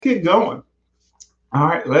get going. All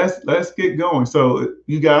right, let's get going. So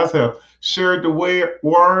you guys have shared the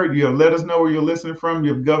word. You have let us know where you're listening from.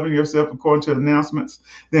 You've governed yourself according to the announcements.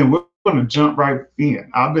 Then we're going to jump right in.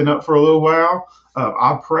 I've been up for a little while.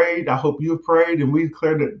 I prayed. I hope you've prayed, and we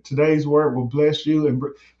declare that today's word will bless you and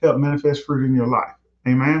help manifest fruit in your life.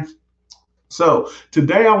 Amen. So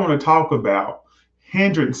today I want to talk about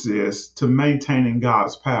hindrances to maintaining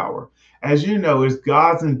God's power. As you know, it's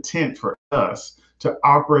God's intent for us to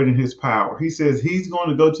operate in his power. He says he's going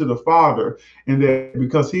to go to the Father, and that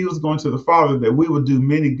because he was going to the Father, that we would do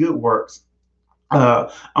many good works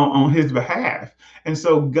on his behalf. And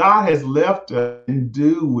so God has left us and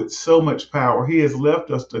do with so much power. He has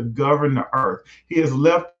left us to govern the earth. He has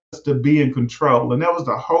left us to be in control. And that was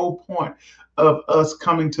the whole point of us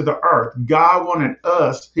coming to the earth. God wanted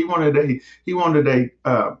us, he wanted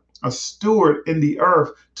a steward in the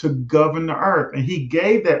earth to govern the earth. And he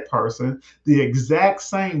gave that person the exact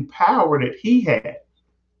same power that he had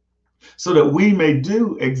so that we may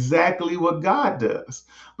do exactly what God does.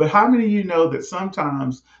 But how many of you know that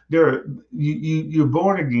sometimes you're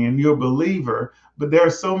born again, you're a believer, but there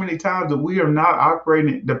are so many times that we are not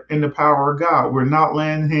operating in the power of God. We're not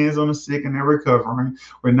laying hands on the sick and they're recovering.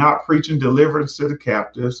 We're not preaching deliverance to the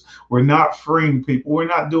captives. We're not freeing people. We're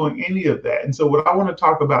not doing any of that. And so what I want to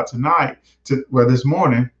talk about tonight, this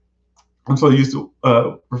morning, I'm so used to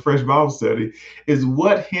refresh Bible study, is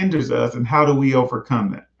what hinders us and how do we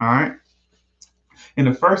overcome that? All right. And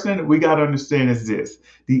the first thing that we got to understand is this: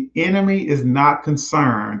 the enemy is not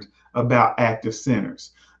concerned about active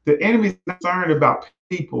sinners. The enemy is concerned about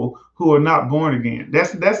people who are not born again.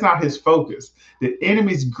 That's not his focus. The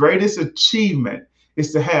enemy's greatest achievement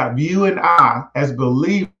is to have you and I, as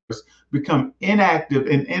believers, become inactive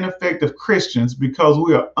and ineffective Christians because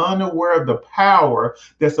we are unaware of the power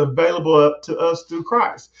that's available to us through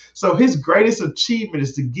Christ. So his greatest achievement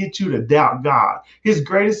is to get you to doubt God. His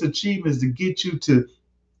greatest achievement is to get you to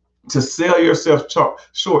sell yourself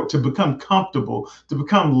short, to become comfortable, to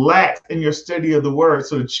become lax in your study of the word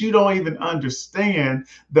so that you don't even understand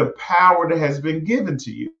the power that has been given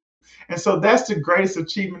to you. And so that's the greatest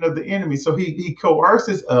achievement of the enemy. So he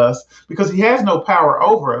coerces us because he has no power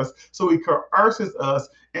over us. So he coerces us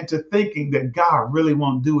into thinking that God really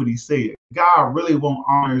won't do what he said. God really won't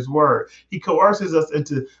honor his word. He coerces us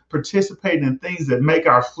into participating in things that make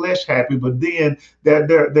our flesh happy, but then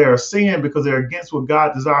they're sin because they're against what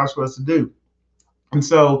God desires for us to do. And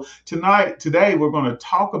so today, we're going to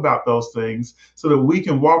talk about those things so that we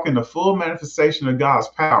can walk in the full manifestation of God's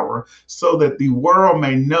power so that the world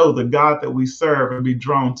may know the God that we serve and be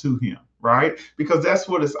drawn to him, right? Because that's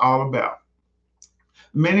what it's all about.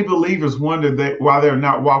 Many believers wonder why they're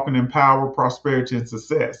not walking in power, prosperity, and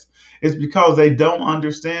success. It's because they don't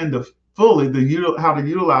understand how to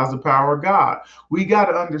utilize the power of God. We got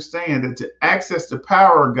to understand that to access the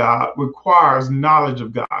power of God requires knowledge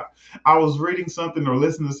of God. I was reading something or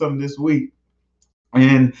listening to something this week,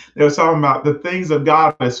 and they were talking about the things of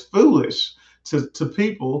God as foolish to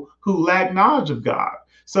people who lack knowledge of God.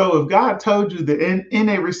 So if God told you that in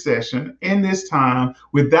a recession, in this time,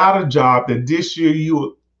 without a job, that this year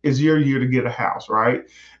is your year to get a house, right?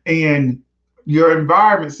 And your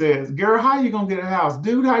environment says, girl, how you gonna get a house?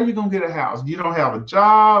 Dude, how you gonna get a house? You don't have a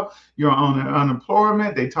job, you're on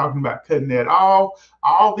unemployment, they talking about cutting that off,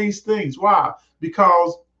 all these things. Why?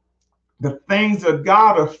 Because the things of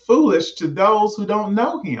God are foolish to those who don't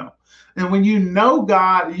know him. And when you know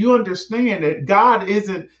God, you understand that God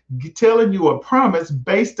isn't telling you a promise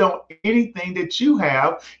based on anything that you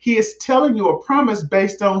have. He is telling you a promise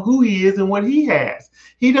based on who he is and what he has.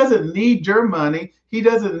 He doesn't need your money. He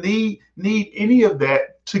doesn't need any of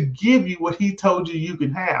that to give you what he told you you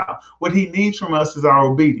can have. What he needs from us is our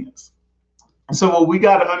obedience. So what we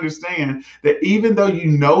got to understand that even though you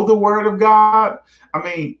know the word of God, I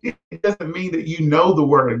mean, it doesn't mean that you know the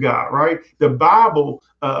word of God, right? The Bible,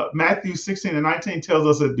 Matthew 16 and 19 tells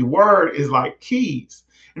us that the word is like keys.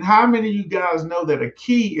 And how many of you guys know that a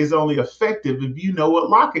key is only effective if you know what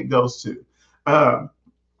lock it goes to? Uh,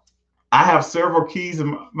 I have several keys,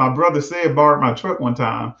 and my brother said borrowed my truck one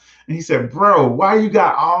time, and he said, "Bro, why you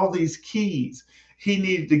got all these keys?" He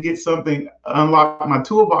needed to get something unlock my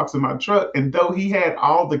toolbox in my truck, and though he had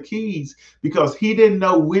all the keys, because he didn't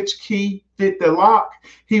know which key fit the lock,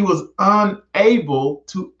 he was unable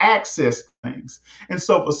to access things. And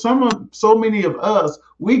so for so many of us,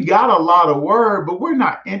 we got a lot of word, but we're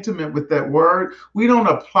not intimate with that word. We don't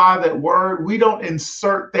apply that word. We don't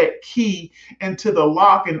insert that key into the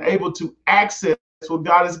lock and able to access what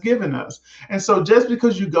God has given us. And so just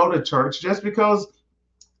because you go to church, just because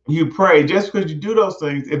you pray, just because you do those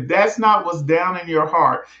things, if that's not what's down in your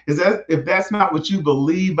heart, is that if that's not what you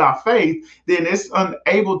believe by faith, then it's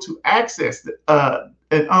unable to access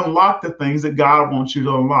and unlock the things that God wants you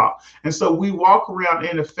to unlock. And so we walk around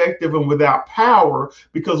ineffective and without power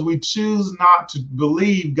because we choose not to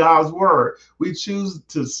believe God's word. We choose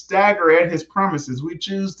to stagger at his promises. We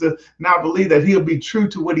choose to not believe that he'll be true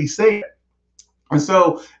to what he said. And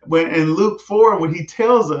so when in Luke 4, when he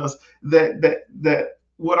tells us that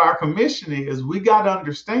what our commission is, we got to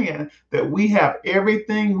understand that we have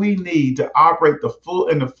everything we need to operate the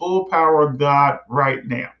full power of God right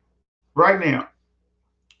now. Right now.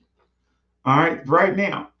 All right, right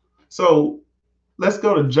now. So let's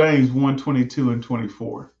go to James 1:22 and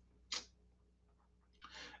 24.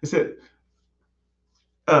 It said,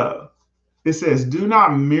 uh, it says, do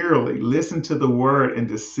not merely listen to the word and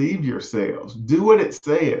deceive yourselves. Do what it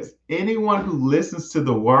says. Anyone who listens to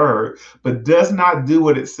the word but does not do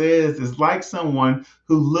what it says is like someone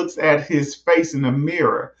who looks at his face in a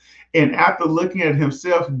mirror and after looking at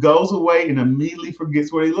himself goes away and immediately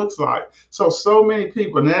forgets what he looks like. So many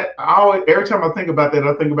people, and that every time I think about that,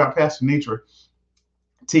 I think about Pastor Nitra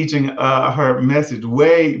teaching her message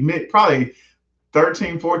probably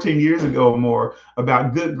 13, 14 years ago or more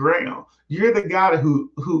about good ground. You're the guy who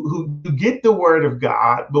get the word of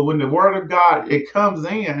God, but when the word of God, it comes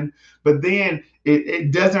in, but then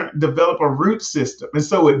it doesn't develop a root system. And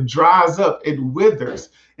so it dries up, it withers.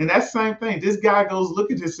 And that's the same thing. This guy goes look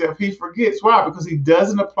at himself, he forgets. Why? Because he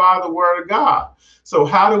doesn't apply the word of God. So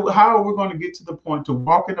how are we going to get to the point to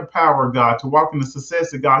walk in the power of God, to walk in the success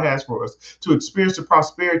that God has for us, to experience the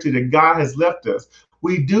prosperity that God has left us?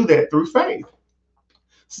 We do that through faith.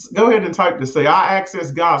 Go ahead and type to say, I access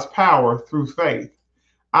God's power through faith.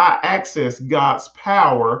 I access God's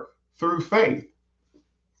power through faith.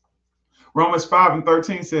 Romans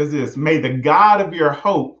 5:13 says this, may the God of your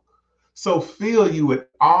hope so fill you with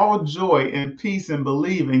all joy and peace in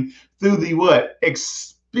believing through the what?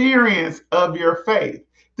 Experience of your faith.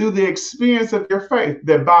 Through the experience of your faith,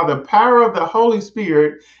 that by the power of the Holy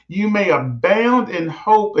Spirit, you may abound in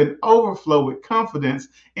hope and overflow with confidence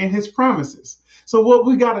in his promises. So what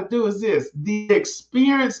we got to do is this, the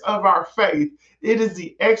experience of our faith, it is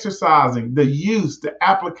the exercising, the use, the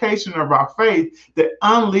application of our faith that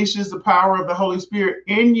unleashes the power of the Holy Spirit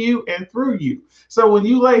in you and through you. So when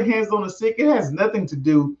you lay hands on the sick, it has nothing to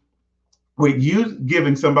do with you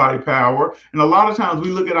giving somebody power. And a lot of times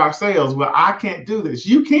we look at ourselves, well, I can't do this.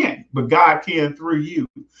 You can't, but God can through you.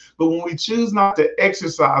 But when we choose not to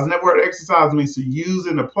exercise, and that word exercise means to use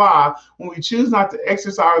and apply, when we choose not to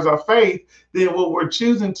exercise our faith, then what we're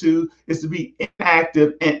choosing to is to be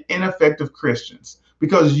inactive and ineffective Christians.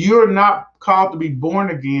 Because you're not called to be born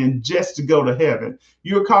again just to go to heaven.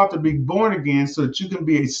 You're called to be born again so that you can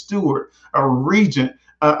be a steward, a regent,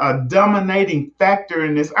 a dominating factor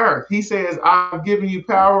in this earth. He says, I've given you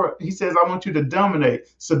power. He says, I want you to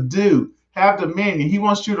dominate, subdue, have dominion. He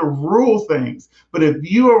wants you to rule things. But if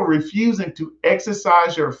you are refusing to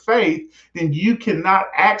exercise your faith, then you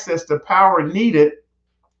cannot access the power needed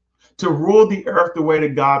to rule the earth the way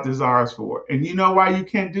that God desires for it. And you know why you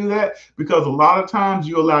can't do that? Because a lot of times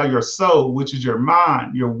you allow your soul, which is your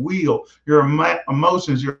mind, your will, your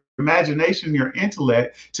emotions, your imagination, your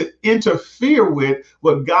intellect, to interfere with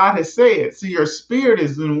what God has said. See, your spirit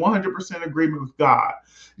is in 100% agreement with God.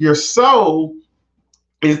 Your soul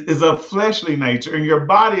is of fleshly nature, and your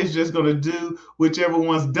body is just going to do whichever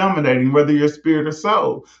one's dominating, whether your spirit or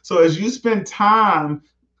soul. So as you spend time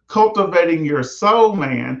cultivating your soul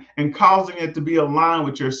man and causing it to be aligned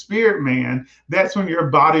with your spirit man, that's when your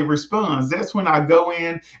body responds. That's when I go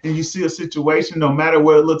in and you see a situation, no matter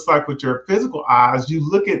what it looks like with your physical eyes, you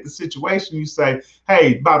look at the situation, you say,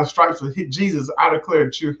 hey, by the stripes of Jesus, I declare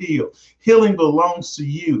that you're healed. Healing belongs to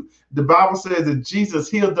you. The Bible says that Jesus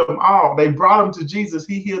healed them all. They brought them to Jesus.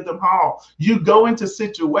 He healed them all. You go into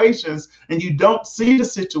situations and you don't see the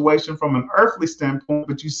situation from an earthly standpoint,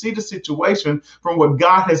 but you see the situation from what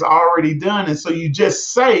God has already done. And so you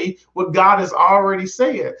just say what God has already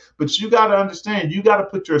said. But you got to understand, you got to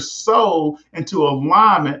put your soul into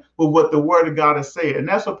alignment with what the word of God has said. And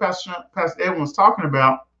that's what Pastor Edwin was talking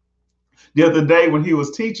about the other day when he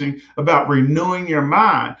was teaching about renewing your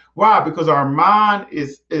mind. Why? Because our mind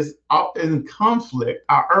is in conflict.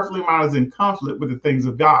 Our earthly mind is in conflict with the things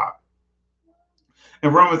of God.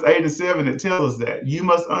 In Romans 8:7, it tells us that you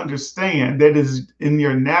must understand that is in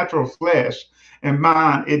your natural flesh and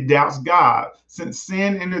mind, it doubts God. Since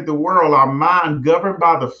sin entered the world, our mind, governed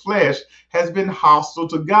by the flesh, has been hostile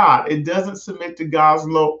to God. It doesn't submit to God's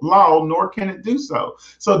law, nor can it do so.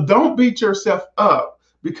 So don't beat yourself up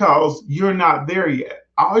because you're not there yet.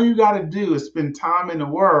 All you got to do is spend time in the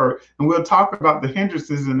Word, and we'll talk about the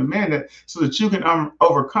hindrances in a minute, so that you can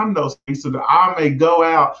overcome those things, so that I may go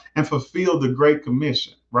out and fulfill the Great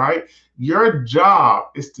Commission. Right? Your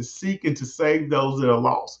job is to seek and to save those that are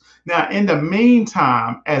lost. Now, in the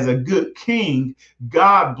meantime, as a good king,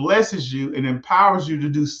 God blesses you and empowers you to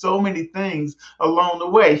do so many things along the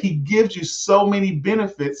way. He gives you so many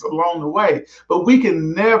benefits along the way, but we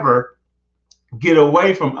can never get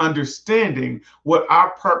away from understanding what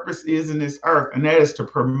our purpose is in this earth, and that is to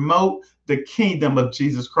promote the kingdom of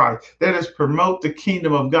Jesus Christ. That is promote the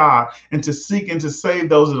kingdom of God, and to seek and to save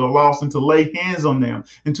those that are lost, and to lay hands on them,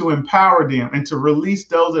 and to empower them, and to release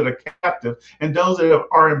those that are captive and those that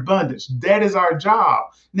are in bondage. That is our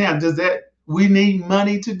job. Now, we need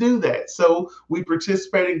money to do that. So we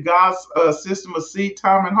participate in God's system of seed,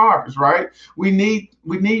 time, and harvest, right? We need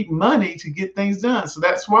money to get things done. So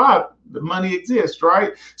that's why the money exists,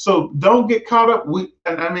 right? So don't get caught up.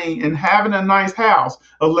 And having a nice house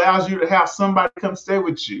allows you to have somebody come stay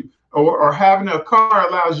with you. Or having a car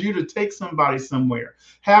allows you to take somebody somewhere.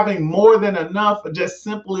 Having more than enough just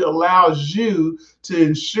simply allows you to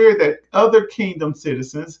ensure that other kingdom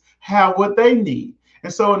citizens have what they need.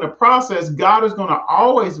 And so in the process, God is going to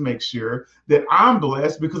always make sure that I'm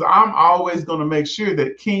blessed, because I'm always going to make sure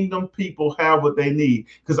that kingdom people have what they need,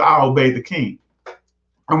 because I obey the king.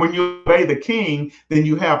 And when you obey the king, then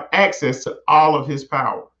you have access to all of his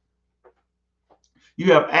power.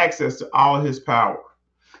 You have access to all of his power.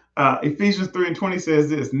 Ephesians 3:20 says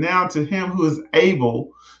this: now to him who is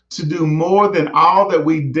able to do more than all that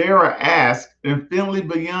we dare or ask, infinitely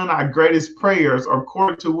beyond our greatest prayers, or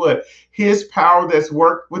according to what? His power that's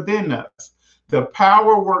worked within us. The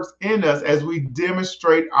power works in us as we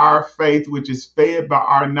demonstrate our faith, which is fed by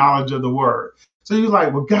our knowledge of the word. So you're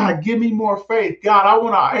like, well, God, give me more faith. God, I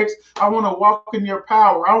want to walk in your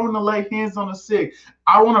power. I want to lay hands on the sick.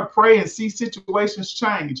 I want to pray and see situations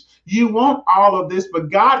change. You want all of this, but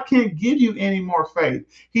God can't give you any more faith.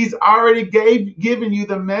 He's already given you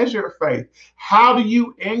the measure of faith. How do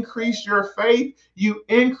you increase your faith? You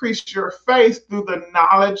increase your faith through the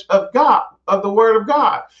knowledge of God, of the word of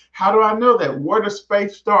God. How do I know that? Where does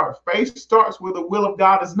faith start? Faith starts where the will of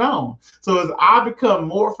God is known. So as I become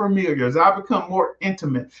more familiar, as I become more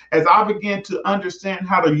intimate, as I begin to understand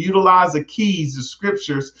how to utilize the keys, the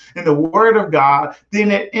scriptures, and the word of God,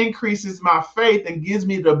 then it increases my faith and gives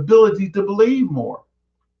me the ability to believe more.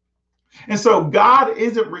 And so God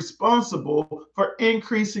isn't responsible for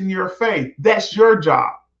increasing your faith. That's your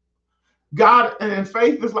job. God, and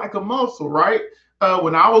faith is like a muscle, right?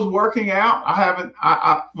 When I was working out,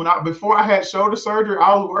 before I had shoulder surgery,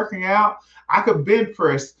 I was working out. I could bench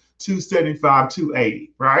press 275,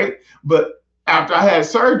 280, right? But after I had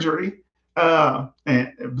surgery,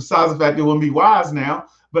 and besides the fact it wouldn't be wise now,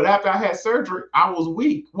 but after I had surgery, I was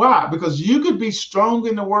weak. Why? Because you could be strong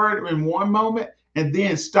in the word in one moment and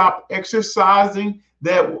then stop exercising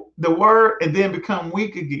the word and then become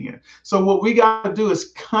weak again. So what we got to do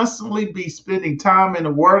is constantly be spending time in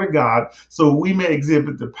the word of God, so we may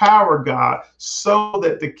exhibit the power of God, so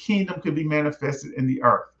that the kingdom can be manifested in the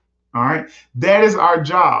earth. All right. That is our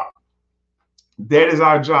job. That is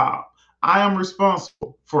our job. I am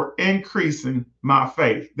responsible for increasing my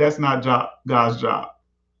faith. That's not God's job.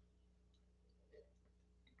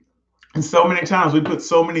 And so many times we put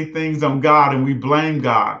so many things on God, and we blame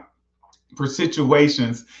God for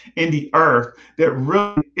situations in the earth that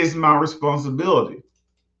really is my responsibility.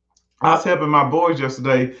 I was helping my boys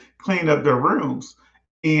yesterday clean up their rooms,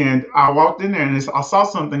 and I walked in there and I saw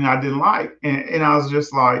something I didn't like, and I was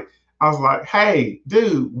like, hey,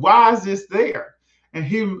 dude, why is this there? And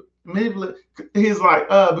he's like,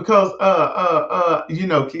 because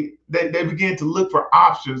they begin to look for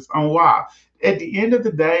options on why. At the end of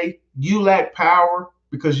the day, you lack power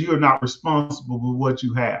because you are not responsible with what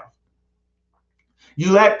you have.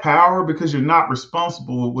 You lack power because you're not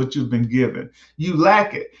responsible with what you've been given. You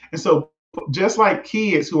lack it. And so just like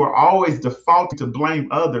kids who are always defaulting to blame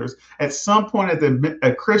others, at some point as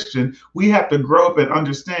a Christian, we have to grow up and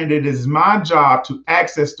understand it is my job to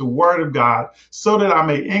access the word of God, so that I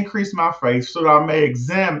may increase my faith, so that I may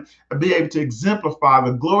be able to exemplify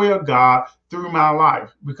the glory of God through my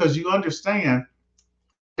life. Because you understand,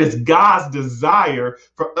 it's God's desire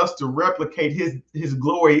for us to replicate his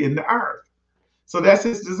glory in the earth. So that's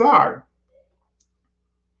his desire.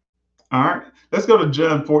 All right, let's go to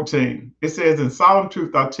John 14. It says, in solemn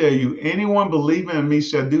truth, I tell you, anyone believing in me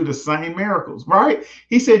shall do the same miracles, right?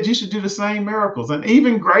 He said you should do the same miracles and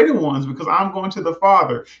even greater ones because I'm going to the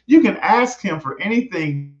Father. You can ask him for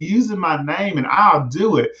anything using my name and I'll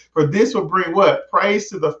do it. For this will bring what? Praise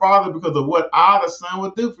to the Father because of what I, the Son,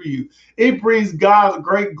 will do for you. It brings God's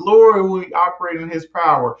great glory when we operate in his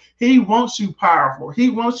power. He wants you powerful. He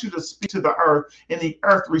wants you to speak to the earth and the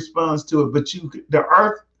earth responds to it. But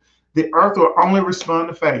the earth will only respond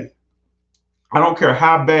to faith. I don't care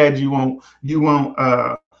how bad you want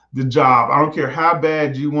the job. I don't care how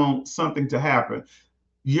bad you want something to happen.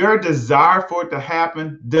 Your desire for it to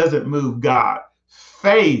happen doesn't move God.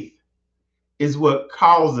 Faith is what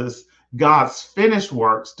causes God's finished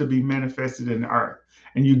works to be manifested in the earth.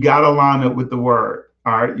 And you got to line up with the word.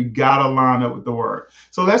 All right. You got to line up with the word.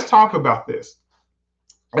 So let's talk about this.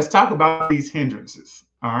 Let's talk about these hindrances.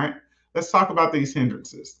 All right. Let's talk about these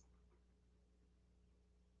hindrances.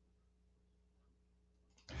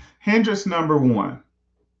 Hindrance number one,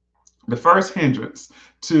 the first hindrance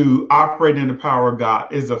to operating in the power of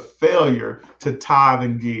God is a failure to tithe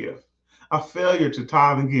and give. A failure to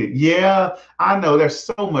tithe and give. Yeah, I know there's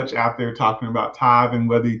so much out there talking about tithing,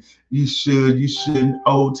 whether you should, you shouldn't,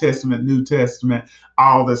 Old Testament, New Testament,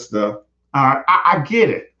 all this stuff. I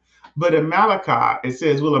get it. But in Malachi, it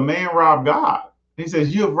says, will a man rob God? He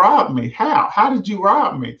says, you have robbed me. How? How did you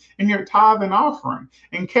rob me? In your tithe and offering.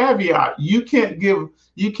 And caveat, you can't give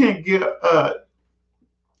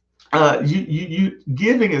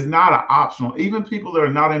giving is not an optional. Even people that are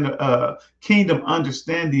not in the kingdom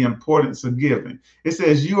understand the importance of giving. It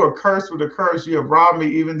says, you are cursed with a curse. You have robbed me,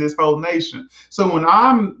 even this whole nation. So when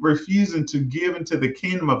I'm refusing to give into the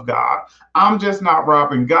kingdom of God, I'm just not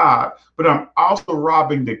robbing God, but I'm also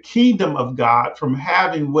robbing the kingdom of God from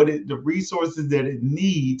having the resources that it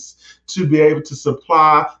needs to be able to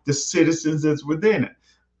supply the citizens that's within it.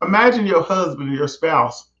 Imagine your husband or your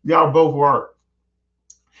spouse, y'all both work,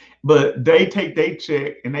 but they take their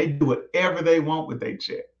check and they do whatever they want with their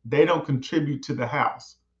check. They don't contribute to the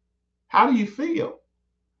house. How do you feel?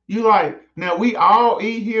 You like, now we all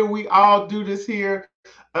eat here, we all do this here.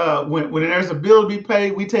 When there's a bill to be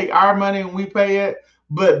paid, we take our money and we pay it,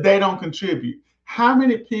 but they don't contribute. How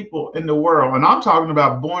many people in the world, and I'm talking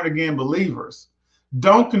about born again believers,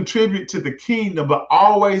 don't contribute to the kingdom, but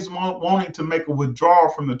always wanting to make a withdrawal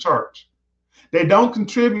from the church? They don't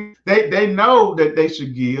contribute. They know that they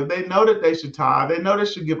should give. They know that they should tithe. They know they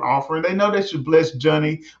should give offering. They know they should bless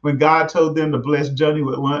Johnny when God told them to bless Johnny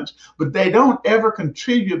with lunch. But they don't ever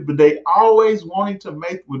contribute, but they always wanting to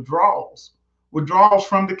make withdrawals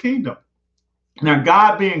from the kingdom. Now,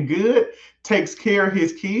 God being good takes care of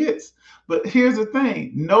his kids. But here's the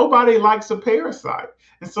thing. Nobody likes a parasite.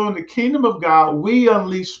 And so in the kingdom of God, we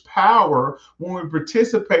unleash power when we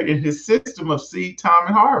participate in his system of seed, time,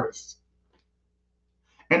 and harvest.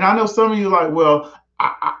 And I know some of you are like, well,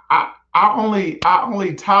 I only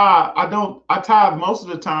tithe. I tithe most of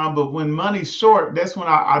the time, but when money's short, that's when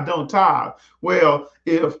I don't tithe. Well,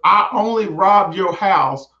 if I only robbed your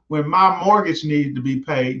house when my mortgage needed to be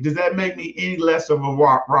paid, does that make me any less of a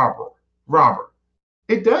robber?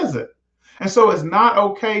 It doesn't. And so it's not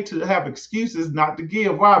okay to have excuses not to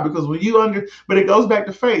give. Why? Because but it goes back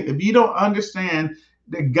to faith. If you don't understand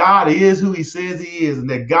that God is who he says he is and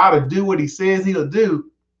that God will do what he says he'll do,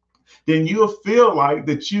 then you'll feel like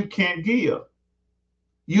that you can't give.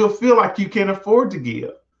 You'll feel like you can't afford to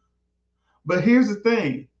give. But here's the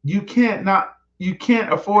thing, you can't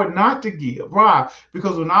afford not to give. Why?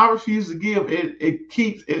 Because when I refuse to give,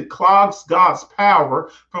 it clogs God's power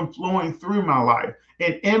from flowing through my life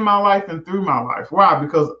and in my life and through my life. Why?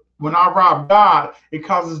 Because when I rob God, it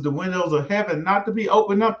causes the windows of heaven not to be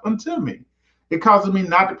opened up unto me. It causes me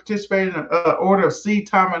not to participate in an order of seed,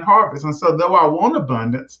 time, and harvest. And so though I want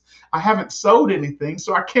abundance, I haven't sowed anything,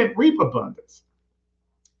 so I can't reap abundance.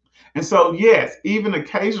 And so, yes, even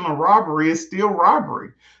occasional robbery is still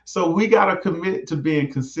robbery. So we got to commit to being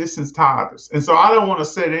consistent tithers. And so I don't want to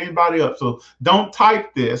set anybody up. So don't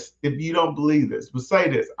type this if you don't believe this, but say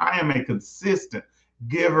this: I am a consistent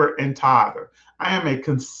giver and tither. I am a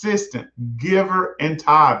consistent giver and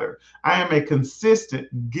tither. I am a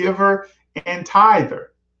consistent giver and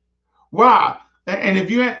tither. Why? And if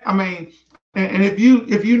you, and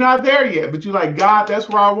if you're not there yet, but you're like, God, that's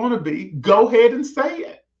where I want to be, go ahead and say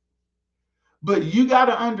it. But you got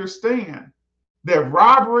to understand that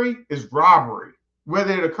robbery is robbery,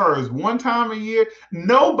 whether it occurs one time a year.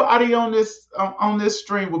 Nobody on this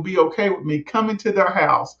stream will be okay with me coming to their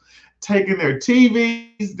house, taking their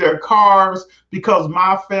TVs, their cars, because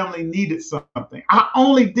my family needed something. I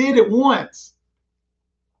only did it once,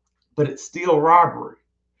 but it's still robbery.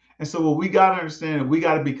 And so what we got to understand is we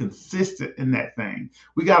got to be consistent in that thing.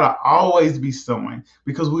 We got to always be sowing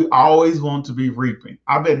because we always want to be reaping.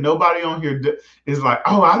 I bet nobody on here is like,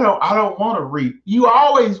 oh, I don't want to reap. You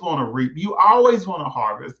always want to reap. You always want to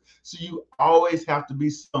harvest. So you always have to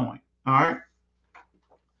be sowing. All right.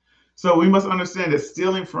 So we must understand that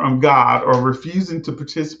stealing from God or refusing to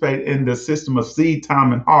participate in the system of seed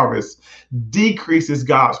time and harvest decreases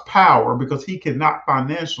God's power because he cannot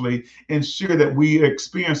financially ensure that we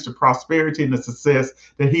experience the prosperity and the success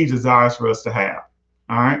that he desires for us to have.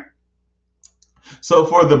 All right. So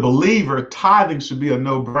for the believer, tithing should be a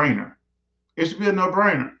no-brainer. It should be a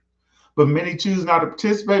no-brainer. But many choose not to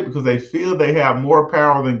participate because they feel they have more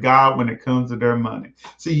power than God when it comes to their money.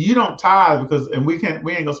 See, you don't tithe because, and we ain't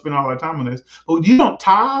gonna spend all our time on this, but you don't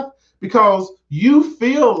tithe because you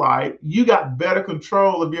feel like you got better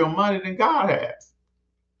control of your money than God has.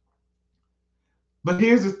 But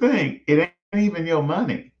here's the thing, it ain't even your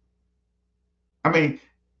money. I mean,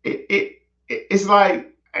 it's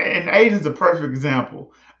like, and Aiden's a perfect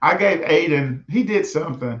example. I gave Aiden, he did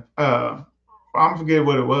something. I'm forgetting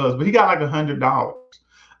what it was, but he got like $100.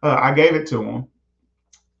 I gave it to him,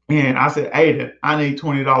 and I said, Aiden, I need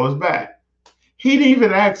 $20 back. He didn't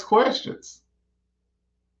even ask questions.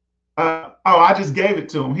 Oh, I just gave it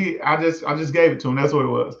to him. I just gave it to him. That's what it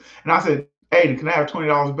was. And I said, Aiden, can I have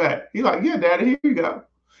 $20 back? He's like, yeah, Daddy, here you go.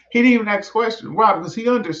 He didn't even ask questions. Why? Because he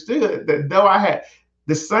understood that though I had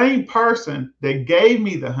the same person that gave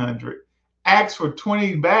me the 100 asked for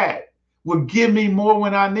 20 back would give me more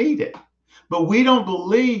when I need it. But we don't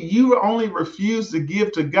believe, you only refuse to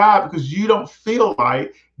give to God because you don't feel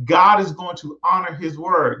like God is going to honor his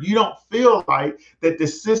word. You don't feel like that the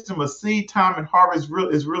system of seed time and harvest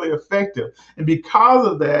is really effective. And because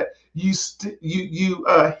of that, you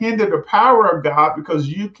hinder the power of God because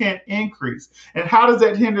you can't increase. And how does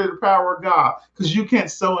that hinder the power of God? Because you can't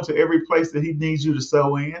sow into every place that he needs you to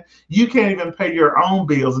sow in. You can't even pay your own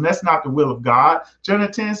bills, and that's not the will of God. John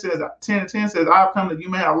 10 says, 10:10 says, I've come that you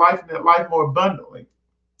may have life and that life more abundantly.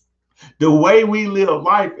 The way we live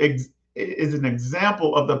life is an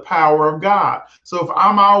example of the power of God. So if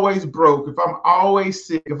I'm always broke, if I'm always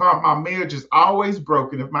sick, if my marriage is always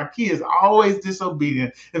broken, if my kid is always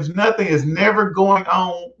disobedient, if nothing is never going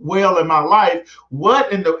on well in my life,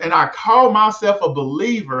 and I call myself a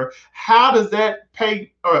believer, how does that paint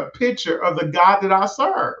a picture of the God that I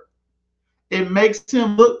serve? It makes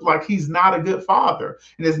him look like he's not a good father.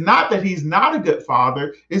 And it's not that he's not a good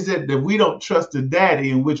father, it's that we don't trust the daddy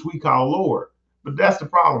in which we call Lord. But that's the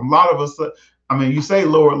problem. A lot of us, you say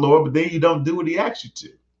Lord, Lord, but then you don't do what he asks you to.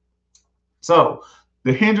 So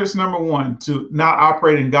the hindrance number one to not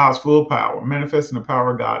operating God's full power, manifesting the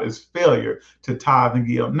power of God, is failure to tithe and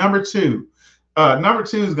give. Number two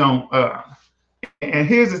is going, and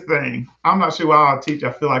here's the thing. I'm not sure why I teach.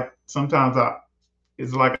 I feel like sometimes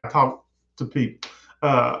it's like I talk to people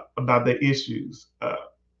about their issues.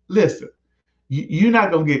 Listen, you're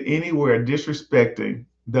not going to get anywhere disrespecting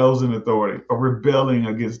those in authority or rebelling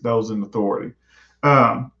against those in authority.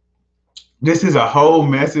 This is a whole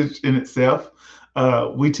message in itself.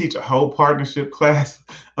 We teach a whole partnership class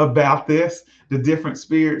about this, the different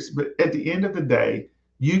spirits. But at the end of the day,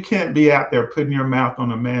 you can't be out there putting your mouth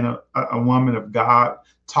on a woman of God,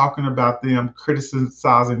 talking about them,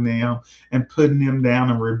 criticizing them, and putting them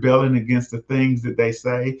down and rebelling against the things that they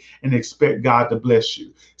say and expect God to bless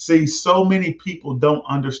you. See, so many people don't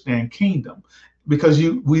understand kingdom because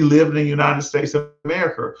we live in the United States of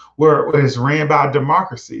America where it's ran by a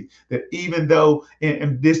democracy that even though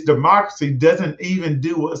and this democracy doesn't even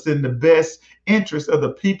do what's in the best interest of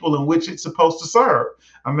the people in which it's supposed to serve.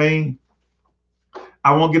 I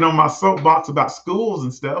won't get on my soapbox about schools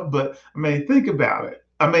and stuff, but think about it.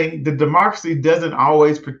 The democracy doesn't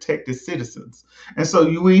always protect its citizens. And so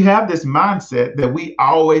we have this mindset that we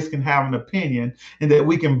always can have an opinion and that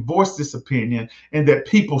we can voice this opinion and that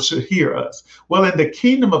people should hear us. Well, in the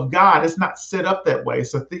kingdom of God, it's not set up that way.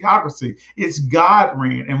 It's a theocracy. It's God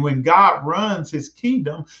ran. And when God runs his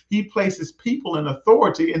kingdom, he places people in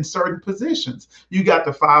authority in certain positions. You got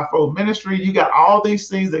the fivefold ministry. You got all these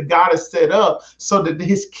things that God has set up so that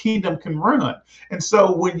his kingdom can run. And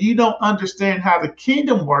so when you don't understand how the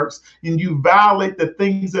kingdom works and you violate the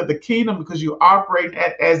things of the kingdom because you operate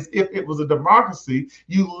as if it was a democracy,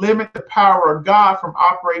 you limit the power of God from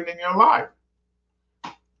operating in your life.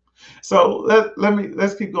 So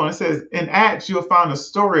let's keep going. It says in Acts you'll find the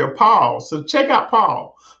story of Paul. So check out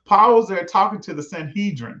Paul. Paul was there talking to the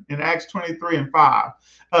Sanhedrin in Acts 23 and 5.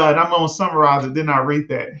 And I'm going to summarize it, then I read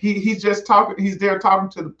that. He's just talking. He's there talking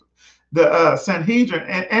to the Sanhedrin,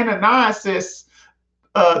 and Ananias says,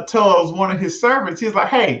 tells one of his servants, he's like,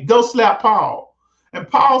 hey, go slap Paul. And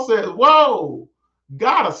Paul says, whoa,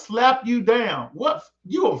 gotta slap you down. What?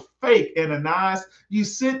 You a fake, Ananias. You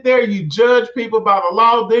sit there, you judge people by the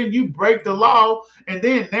law, then you break the law, and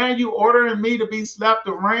then now you ordering me to be slapped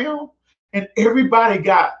around? And everybody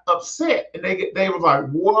got upset, and they was like,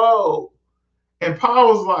 whoa. And Paul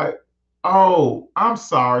was like, oh, I'm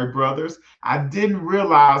sorry, brothers. I didn't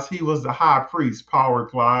realize he was the high priest, Paul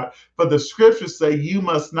replied. For the scriptures say you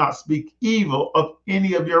must not speak evil of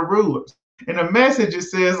any of your rulers. In the message, it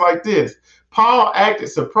says like this: Paul acted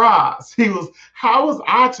surprised. How was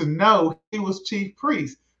I to know he was chief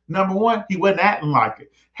priest? Number one, he wasn't acting like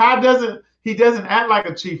it. He doesn't act like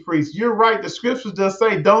a chief priest? You're right. The scriptures does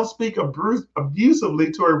say, don't speak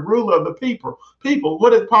abusively to a ruler of the people. What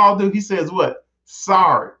did Paul do? He says what?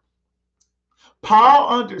 Sorry. Paul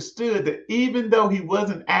understood that even though he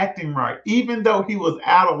wasn't acting right, even though he was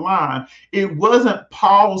out of line, it wasn't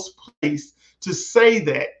Paul's place to say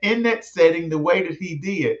that in that setting the way that he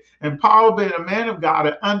did. And Paul, being a man of God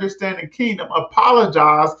and understanding kingdom,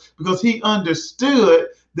 apologized because he understood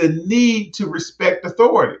the need to respect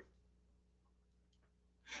authority.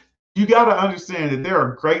 You got to understand that there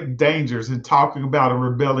are great dangers in talking about and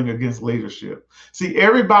rebelling against leadership. See,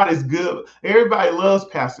 everybody's good. Everybody loves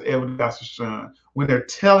Pastor Edwin, Pastor Sean, when they're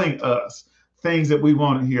telling us things that we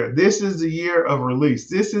want to hear. This is the year of release.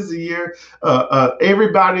 This is the year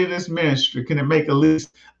everybody in this ministry can make at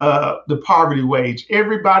least the poverty wage.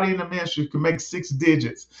 Everybody in the ministry can make 6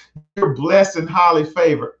 digits. You're blessed and highly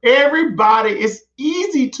favored. Everybody, it's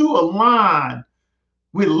easy to align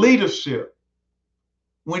with leadership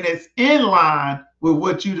when it's in line with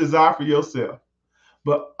what you desire for yourself.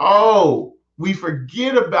 But we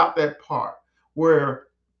forget about that part where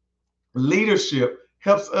leadership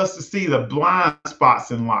helps us to see the blind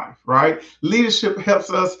spots in life, right? Leadership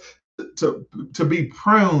helps us to be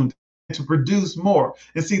pruned and to produce more.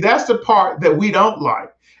 And see, that's the part that we don't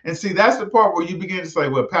like. And see, that's the part where you begin to say,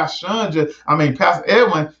 well, Pastor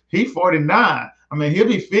Edwin, he's 49. He'll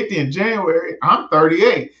be 50 in January. I'm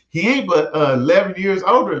 38. He ain't but 11 years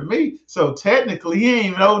older than me. So technically, he ain't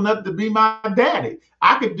even old enough to be my daddy.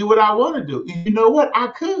 I could do what I want to do. And you know what? I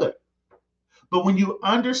could. But when you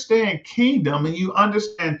understand kingdom and you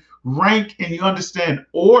understand rank and you understand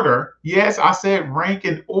order, yes, I said rank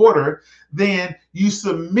and order, then you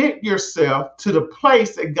submit yourself to the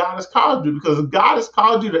place that God has called you. Because if God has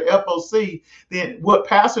called you to FOC, then what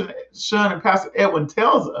Pastor Sean and Pastor Edwin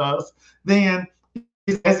tells us, then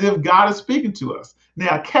it's as if God is speaking to us.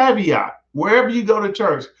 Now, caveat, wherever you go to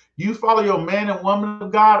church, you follow your man and woman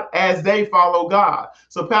of God as they follow God.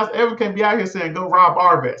 So Pastor Edwin can't be out here saying, go rob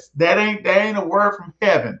Arvest. That ain't a word from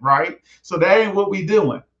heaven, right? So that ain't what we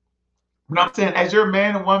doing. But I'm saying, as your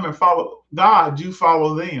man and woman follow God, you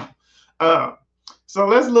follow them. So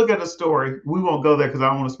let's look at a story. We won't go there because I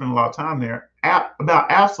don't want to spend a lot of time there. About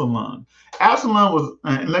Absalom. Absalom was,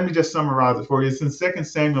 and let me just summarize it for you. It's in 2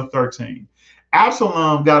 Samuel 13.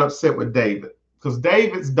 Absalom got upset with David because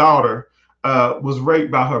David's daughter was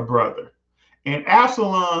raped by her brother. And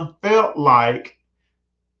Absalom felt like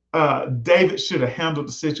David should have handled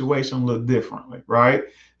the situation a little differently, right?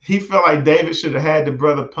 He felt like David should have had the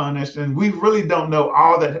brother punished. And we really don't know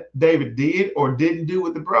all that David did or didn't do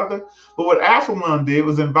with the brother. But what Absalom did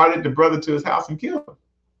was invited the brother to his house and killed him.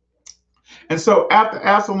 And so after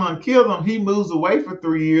Absalom killed him, he moves away for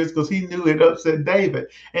 3 years because he knew it upset David.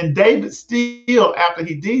 And David still, after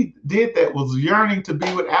he did that, was yearning to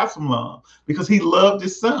be with Absalom because he loved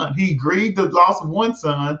his son. He grieved the loss of one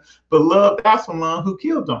son, but loved Absalom who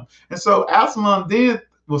killed him. And so Absalom then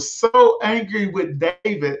was so angry with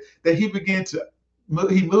David that he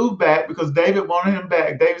moved back because David wanted him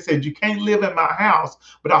back. David said, you can't live in my house,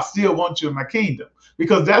 but I still want you in my kingdom.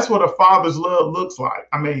 Because that's what a father's love looks like.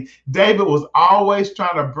 David was always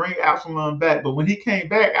trying to bring Absalom back. But when he came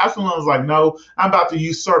back, Absalom was like, no, I'm about to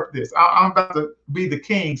usurp this. I'm about to be the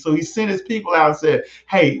king. So he sent his people out and said,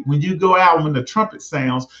 hey, when you go out, when the trumpet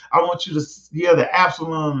sounds, I want you to yell that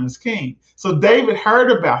Absalom is king. So David heard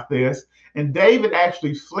about this, and David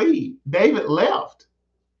actually fled. David left.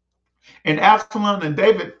 And Absalom and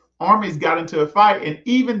David armies got into a fight. And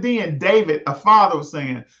even then, David, a father, was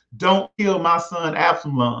saying, don't kill my son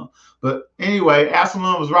Absalom. But anyway,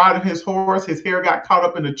 Absalom was riding his horse. His hair got caught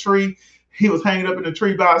up in a tree. He was hanging up in a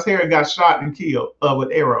tree by his hair and got shot and killed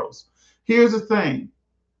with arrows. Here's the thing.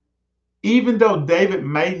 Even though David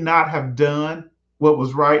may not have done what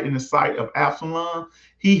was right in the sight of Absalom,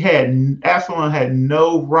 Absalom had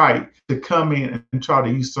no right to come in and try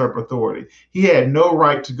to usurp authority. He had no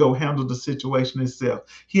right to go handle the situation himself.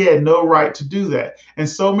 He had no right to do that. And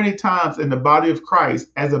so many times in the body of Christ,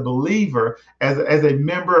 as a believer, as a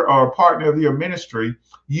member or a partner of your ministry,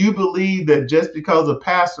 you believe that just because a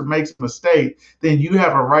pastor makes a mistake, then you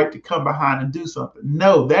have a right to come behind and do something.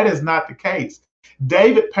 No, that is not the case.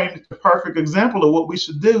 David painted the perfect example of what we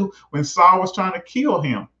should do when Saul was trying to kill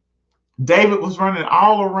him. David was running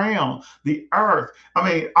all around the earth. I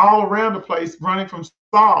mean, all around the place, running from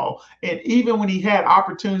Saul. And even when he had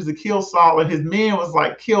opportunities to kill Saul, and his men was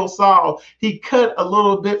like, kill Saul, he cut a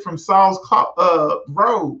little bit from Saul's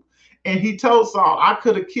robe. And he told Saul, I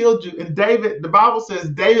could have killed you. And David, the Bible says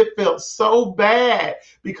David felt so bad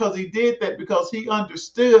because he did that, because he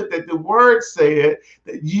understood that the word said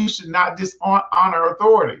that you should not dishonor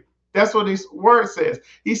authority. That's what his word says.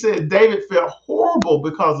 He said David felt horrible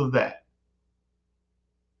because of that.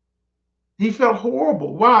 He felt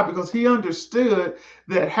horrible. Why? Because he understood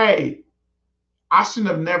that, hey, I shouldn't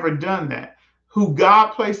have never done that. Who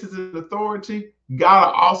God places in authority, God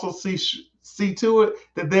will also see to it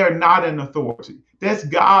that they're not in authority. That's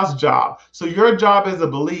God's job. So your job as a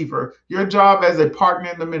believer, your job as a partner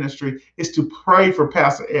in the ministry is to pray for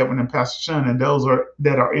Pastor Edwin and Pastor Shun and those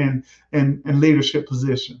that are in leadership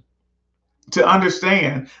position. To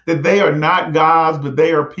understand that they are not gods, but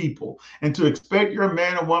they are people. And to expect your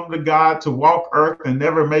man and woman of God to walk earth and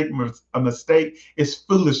never make a mistake is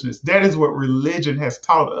foolishness. That is what religion has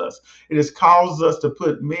taught us. It has caused us to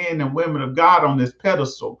put men and women of God on this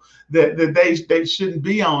pedestal that they shouldn't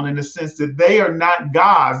be on, in the sense that they are not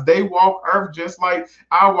gods. They walk earth just like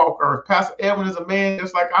I walk earth. Pastor Edwin is a man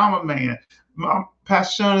just like I'm a man.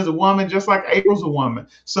 Pastor Shun is a woman just like April's a woman.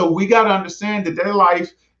 So we got to understand that their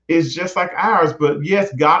life is just like ours. But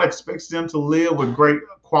yes, God expects them to live with great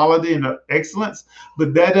quality and excellence.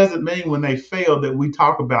 But that doesn't mean when they fail that we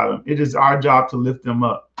talk about them. It is our job to lift them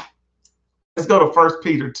up. Let's go to 1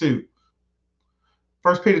 Peter 2.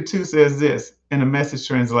 1 Peter 2 says this in the Message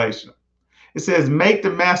translation. It says, make the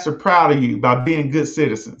master proud of you by being good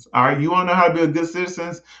citizens. All right. You want to know how to be a good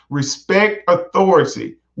citizen? Respect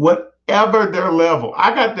authority, whatever their level.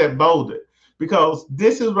 I got that bolded, because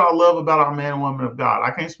this is what I love about our man and woman of God.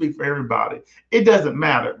 I can't speak for everybody. It doesn't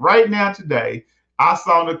matter. Right now, today, I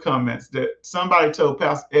saw in the comments that somebody told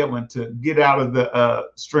Pastor Edwin to get out of the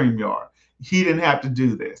StreamYard. He didn't have to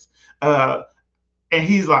do this. And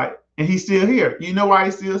he's like, and he's still here. You know why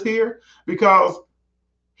he's still here? Because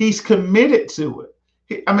he's committed to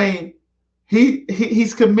it.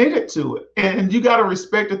 He's committed to it. And you got to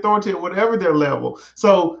respect authority at whatever their level.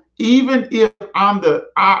 So even if I'm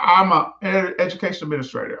an education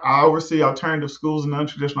administrator, I oversee alternative schools and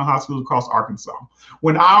non-traditional high schools across Arkansas.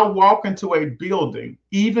 When I walk into a building,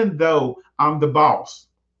 even though I'm the boss,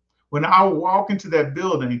 when I walk into that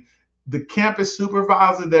building, the campus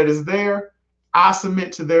supervisor that is there, I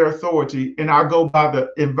submit to their authority, and I go by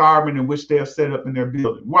the environment in which they have set up in their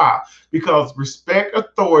building. Why? Because respect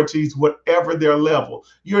authorities, whatever their level.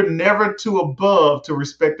 You're never too above to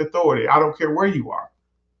respect authority. I don't care where you are.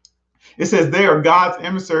 It says they are God's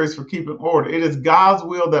emissaries for keeping order. It is God's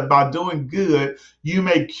will that by doing good, you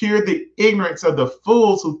may cure the ignorance of the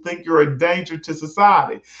fools who think you're a danger to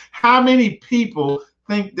society. How many people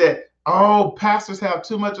think that, oh, pastors have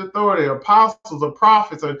too much authority, or apostles or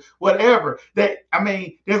prophets or whatever? They're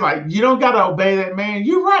like, you don't got to obey that man.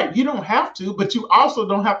 You're right. You don't have to, but you also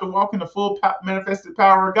don't have to walk in the full manifested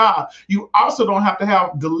power of God. You also don't have to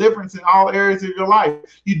have deliverance in all areas of your life.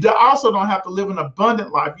 You also don't have to live an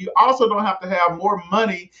abundant life. You also don't have to have more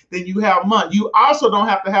money than you have money. You also don't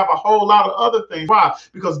have to have a whole lot of other things. Why?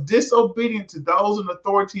 Because disobedience to those in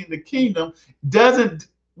authority in the kingdom doesn't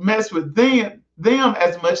mess with them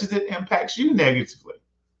as much as it impacts you negatively.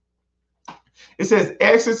 It says,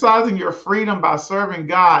 exercising your freedom by serving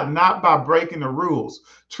God, not by breaking the rules.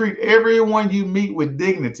 Treat everyone you meet with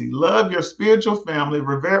dignity. Love your spiritual family,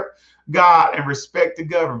 revere God, and respect the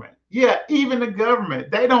government. Yeah, even the government,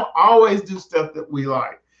 they don't always do stuff that we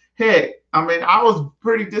like. Heck, I was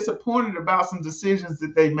pretty disappointed about some decisions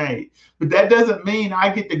that they made, but that doesn't mean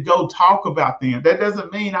I get to go talk about them. That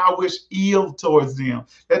doesn't mean I wish ill towards them.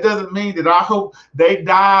 That doesn't mean that I hope they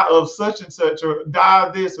die of such and such, or die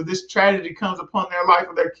of this, or this tragedy comes upon their life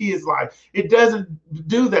or their kids' life. It doesn't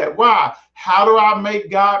do that. Why? How do I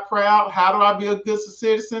make God proud? How do I be a good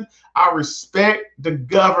citizen? I respect the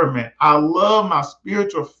government. I love my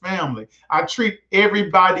spiritual family. I treat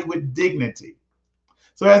everybody with dignity.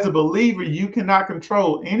 So as a believer, you cannot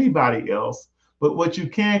control anybody else, But what you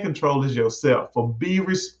can control is yourself. So be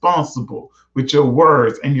responsible with your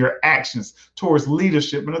words and your actions towards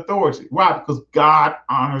leadership and authority. Why? Because God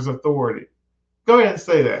honors authority. Go ahead and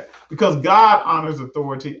say that. Because God honors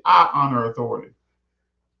authority, I honor authority.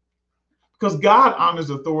 Because God honors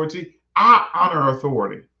authority, I honor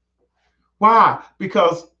authority. Why?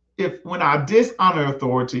 Because when I dishonor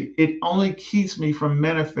authority, it only keeps me from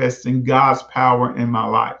manifesting God's power in my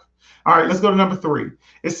life. All right, let's go to number 3.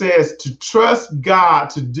 It says to trust God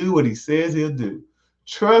to do what he says he'll do.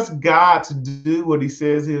 Trust God to do what he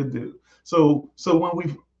says he'll do. So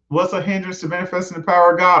what's a hindrance to manifesting the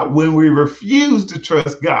power of God? When we refuse to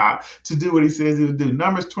trust God to do what he says he'll do.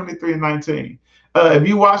 Numbers 23:19. If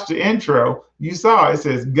you watch the intro, you saw it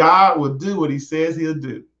says God will do what he says he'll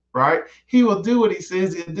do. Right? He will do what he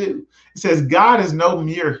says he'll do. It says God is no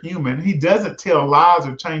mere human. He doesn't tell lies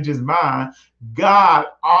or change his mind. God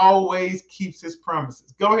always keeps his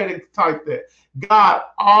promises. Go ahead and type that. God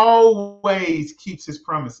always keeps his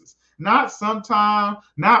promises. Not sometimes,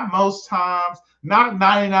 not most times, not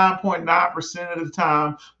 99.9% of the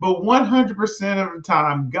time, but 100% of the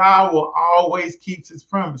time, God will always keep his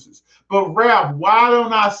promises. But Ralph, why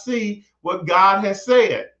don't I see what God has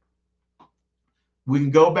said? We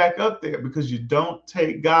can go back up there because you don't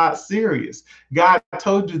take God serious. God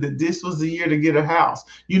told you that this was the year to get a house.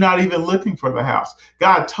 You're not even looking for the house.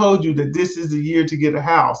 God told you that this is the year to get a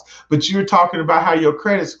house, but you're talking about how your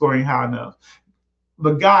credit score ain't high enough.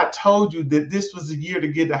 But God told you that this was the year to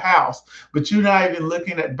get a house, but you're not even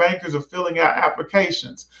looking at bankers or filling out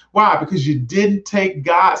applications. Why? Because you didn't take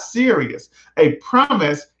God serious. A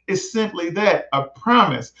promise is simply that, a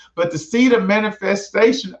promise. But to see the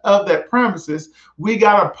manifestation of that promises, we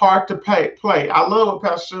got a part to play. I love what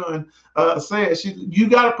Pastor Sean said. You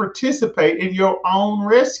got to participate in your own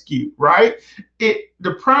rescue, right?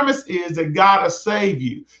 The promise is that God will save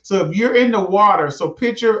you. So if you're in the water, so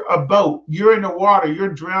picture a boat, you're in the water, you're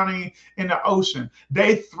drowning in the ocean.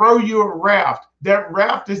 They throw you a raft. That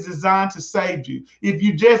raft is designed to save you. If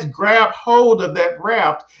you just grab hold of that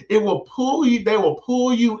raft, it will pull you, they will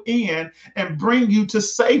pull you in and bring you to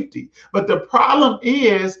safety. But the problem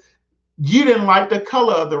is, you didn't like the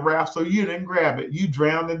color of the raft, so you didn't grab it. You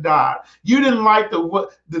drowned and died. You didn't like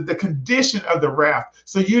the condition of the raft,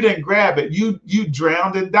 so you didn't grab it. You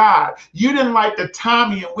drowned and died. You didn't like the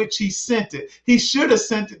timing in which he sent it. He should have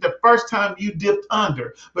sent it the first time you dipped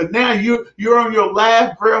under. But now you're on your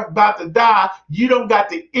last breath about to die. You don't got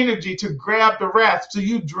the energy to grab the raft, so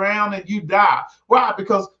you drown and you die. Why?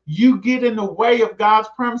 Because you get in the way of God's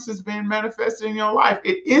promises being manifested in your life.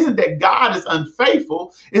 It isn't that God is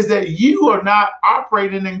unfaithful, it's that you are not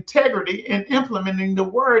operating in integrity and implementing the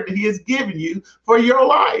word that he has given you for your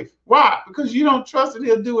life. Why? Because you don't trust that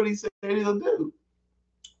he'll do what he said he'll do.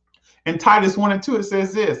 In Titus 1:2, it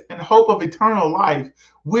says this, in hope of eternal life,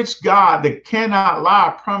 which God that cannot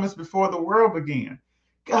lie promised before the world began.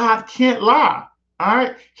 God can't lie. All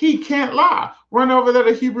right, he can't lie. Run over there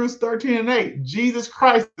to Hebrews 13:8. Jesus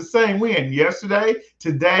Christ the same way, yesterday,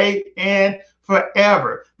 today, and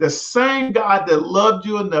forever. The same God that loved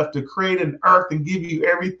you enough to create an earth and give you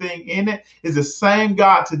everything in it is the same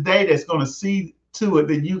God today that's going to see to it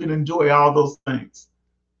that you can enjoy all those things.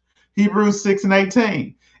 Hebrews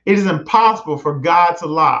 6:18. It is impossible for God to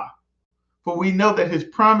lie. For we know that his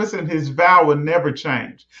promise and his vow will never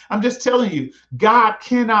change. I'm just telling you, God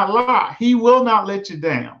cannot lie. He will not let you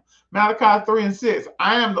down. Malachi 3:6.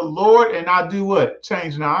 I am the Lord and I do what?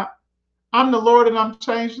 Change not. I'm the Lord and I'm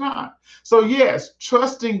changed not. So yes,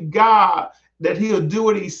 trusting God that he'll do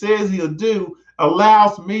what he says he'll do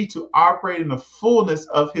allows me to operate in the fullness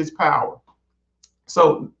of his power.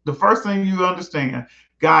 So the first thing you understand,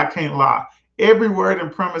 God can't lie. Every word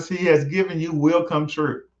and promise he has given you will come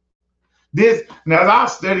true. This now, as I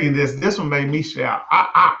was studying this one made me shout.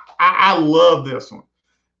 I love this one.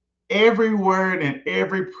 Every word and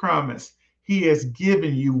every promise he has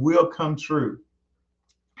given you will come true.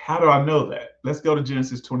 How do I know that? Let's go to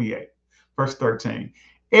Genesis 28, verse 13.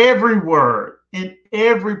 Every word and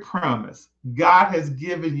every promise God has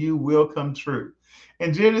given you will come true.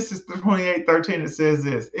 In Genesis 28:13, it says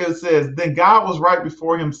this. It says, then God was right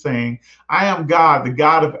before him saying, I am God, the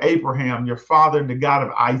God of Abraham, your father, and the God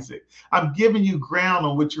of Isaac. I'm giving you ground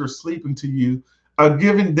on which you are sleeping to you,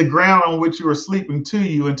 giving the ground on which you are sleeping to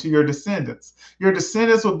you and to your descendants. Your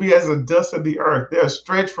descendants will be as the dust of the earth. They are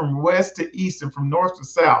stretched from west to east and from north to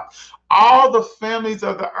south. All the families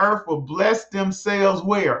of the earth will bless themselves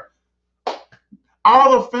where?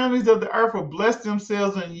 All the families of the earth will bless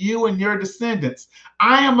themselves in you and your descendants.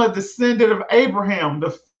 I am a descendant of Abraham.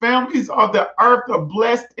 The families of the earth are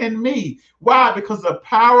blessed in me. Why? Because the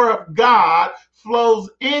power of God flows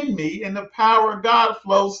in me and the power of God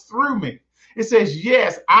flows through me. It says,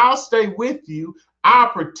 yes, I'll stay with you. I'll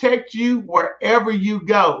protect you wherever you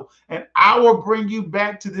go, and I will bring you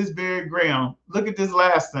back to this very ground. Look at this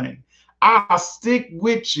last thing. I'll stick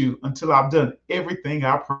with you until I've done everything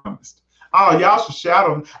I promised. Oh, y'all should shout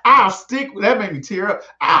on. I'll stick. That made me tear up.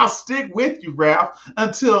 I'll stick with you, Ralph,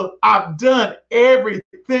 until I've done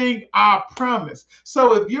everything I promised.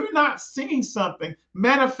 So if you're not seeing something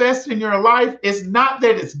manifest in your life, it's not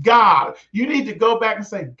that it's God. You need to go back and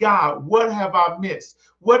say, God, what have I missed?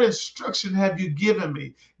 What instruction have you given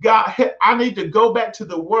me? God, I need to go back to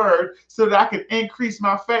the word so that I can increase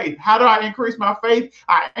my faith. How do I increase my faith?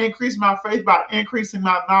 I increase my faith by increasing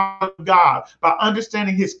my knowledge of God, by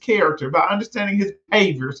understanding his character, by understanding his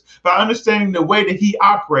behaviors, by understanding the way that he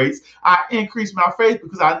operates. I increase my faith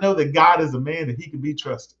because I know that God is a man that he can be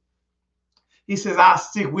trusted. He says, I'll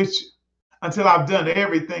stick with you until I've done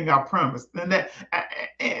everything I promised.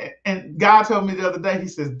 And God told me the other day, he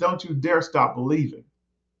says, don't you dare stop believing.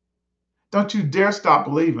 Don't you dare stop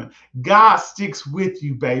believing. God sticks with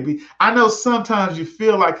you, baby. I know sometimes you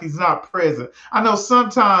feel like he's not present. I know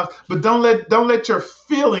sometimes, but don't let your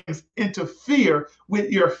feelings interfere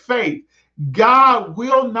with your faith. God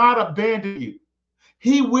will not abandon you.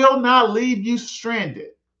 He will not leave you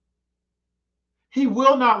stranded. He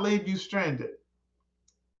will not leave you stranded.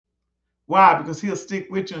 Why? Because he'll stick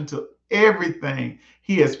with you until everything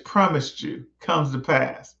he has promised you comes to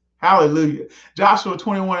pass. Hallelujah. Joshua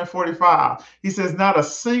 21:45. He says, not a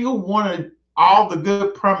single one of all the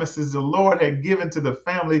good promises the Lord had given to the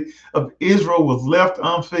family of Israel was left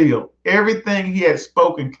unfulfilled. Everything he had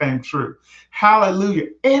spoken came true. Hallelujah.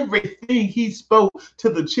 Everything he spoke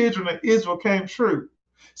to the children of Israel came true.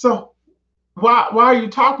 So why are you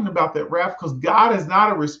talking about that, Raph? Because God is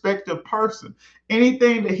not a respecter of person.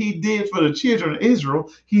 Anything that he did for the children of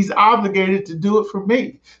Israel, he's obligated to do it for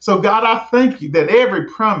me. So God, I thank you that every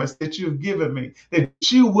promise that you've given me, that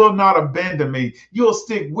you will not abandon me. You'll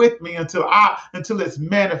stick with me until it's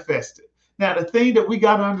manifested. Now, the thing that we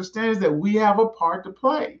got to understand is that we have a part to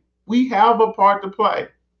play. We have a part to play.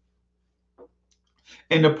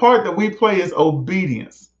 And the part that we play is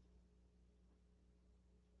obedience.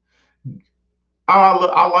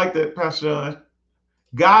 I like that, Pastor John.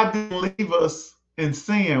 God didn't leave us in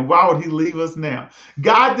sin. Why would he leave us now?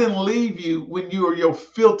 God didn't leave you when you were your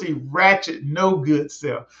filthy, ratchet, no good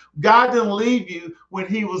self. God didn't leave you when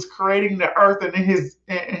he was creating the earth, and in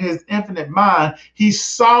his infinite mind, he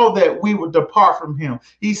saw that we would depart from him.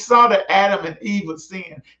 He saw that Adam and Eve would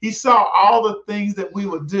sin. He saw all the things that we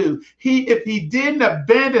would do. If he didn't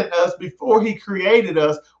abandon us before he created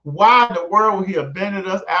us, why in the world would he abandon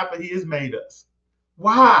us after he has made us?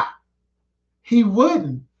 Why? He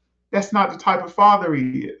wouldn't. That's not the type of father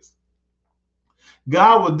he is.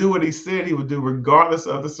 God will do what he said he would do regardless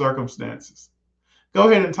of the circumstances. Go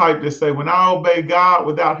ahead and type this. Say, when I obey God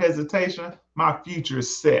without hesitation, my future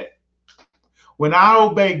is set. When I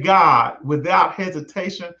obey God without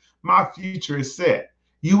hesitation, my future is set.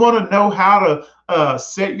 You want to know how to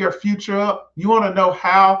set your future up? You want to know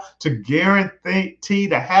how to guarantee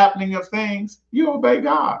the happening of things? You obey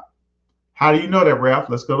God. How do you know that, Ralph?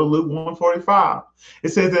 Let's go to Luke 1:45. It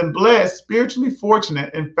says, and blessed, spiritually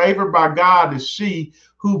fortunate, and favored by God is she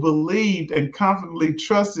who believed and confidently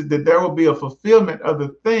trusted that there will be a fulfillment of the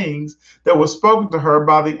things that were spoken to her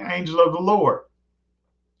by the angel of the Lord.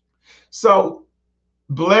 So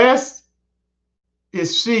blessed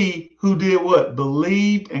is she who did what?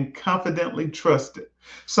 Believed and confidently trusted.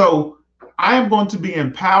 So I am going to be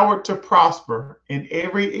empowered to prosper in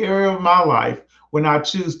every area of my life when I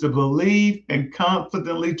choose to believe and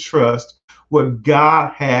confidently trust what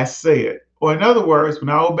God has said. Or in other words, when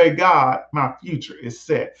I obey God, my future is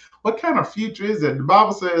set. What kind of future is it? The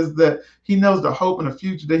Bible says that he knows the hope and the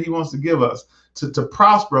future that he wants to give us, to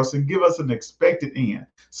prosper us and give us an expected end,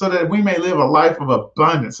 so that we may live a life of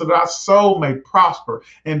abundance, so that our soul may prosper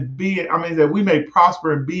and that we may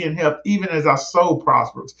prosper and be in health, even as our soul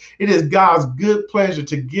prospers. It is God's good pleasure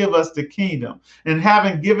to give us the kingdom. And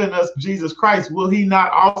having given us Jesus Christ, will he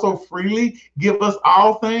not also freely give us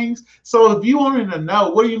all things? So if you wanted to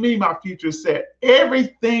know, what do you mean my future is set?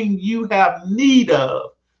 Everything you have need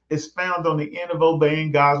of is found on the end of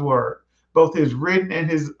obeying God's word, both his written and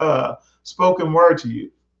his spoken word to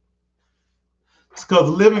you. It's because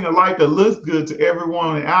living a life that looks good to everyone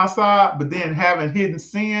on the outside, but then having hidden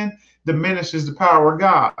sin diminishes the power of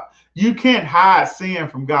God. You can't hide sin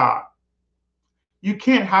from God. You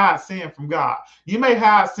can't hide sin from God. You may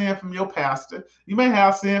hide sin from your pastor. You may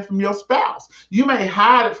hide sin from your spouse. You may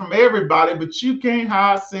hide it from everybody, but you can't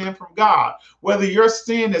hide sin from God. Whether your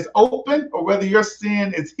sin is open or whether your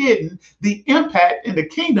sin is hidden, the impact in the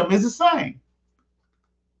kingdom is the same.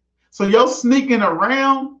 So you're sneaking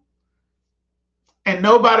around and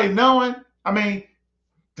nobody knowing. I mean,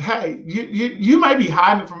 hey, you may be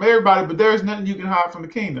hiding from everybody, but there's nothing you can hide from the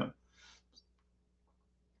kingdom.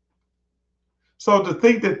 So to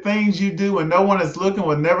think that things you do and no one is looking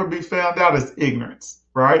will never be found out is ignorance,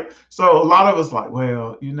 right? So a lot of us like,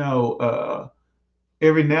 well,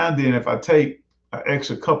 every now and then if I take an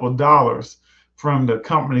extra couple of dollars from the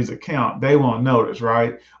company's account, they won't notice,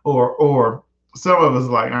 right? Or some of us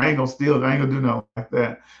like, I ain't gonna steal, I ain't gonna do nothing like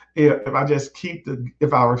that. If I just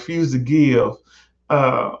if I refuse to give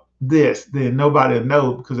this, then nobody will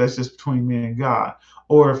know because that's just between me and God.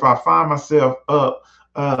 Or if I find myself up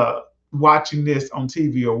watching this on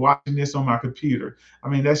TV or watching this on my computer. I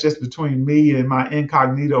mean, that's just between me and my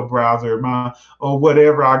incognito browser, or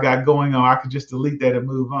whatever I got going on. I could just delete that and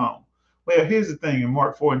move on. Well, here's the thing in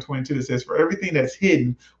Mark 4:22, it says, for everything that's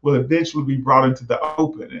hidden will eventually be brought into the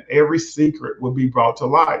open, and every secret will be brought to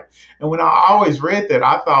light. And when I always read that,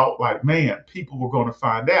 I thought, like, man, people were going to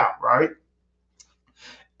find out, right?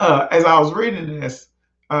 As I was reading this,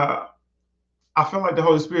 I felt like the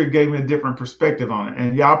Holy Spirit gave me a different perspective on it.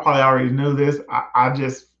 And y'all probably already knew this. I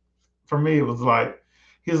just, for me, it was like,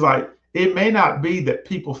 he's like, it may not be that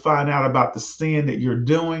people find out about the sin that you're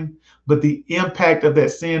doing, but the impact of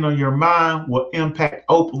that sin on your mind will impact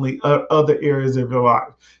openly other areas of your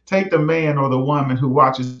life. Take the man or the woman who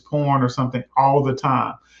watches porn or something all the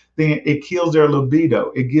time. Then it kills their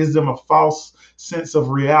libido. It gives them a false sense of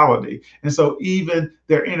reality. And so even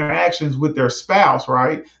their interactions with their spouse,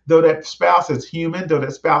 right? Though that spouse is human, though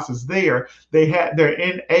that spouse is there, they're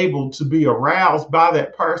enabled to be aroused by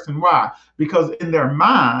that person. Why? Because in their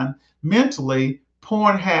mind, mentally,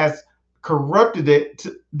 porn has corrupted it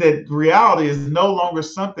that reality is no longer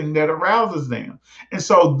something that arouses them. And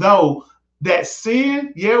so though that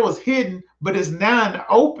sin, yeah, was hidden, but it's now in the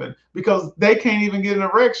open because they can't even get an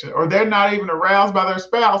erection or they're not even aroused by their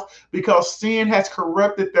spouse because sin has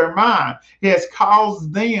corrupted their mind. It has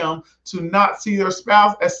caused them to not see their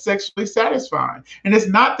spouse as sexually satisfying. And it's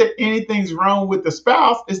not that anything's wrong with the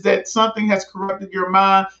spouse, it's that something has corrupted your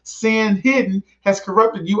mind. Sin hidden has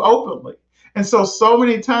corrupted you openly. And so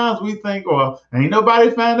many times we think, well, ain't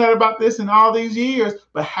nobody found out about this in all these years,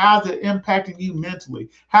 but how's it impacting you mentally?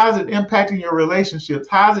 How's it impacting your relationships?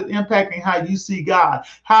 How's it impacting how you see God?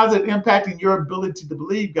 How's it impacting your ability to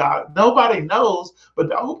believe God? Nobody knows, but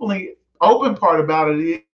the open part about it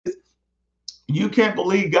is you can't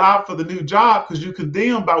believe God for the new job because you're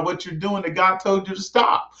condemned by what you're doing that God told you to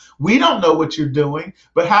stop. We don't know what you're doing,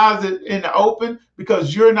 but how is it in the open?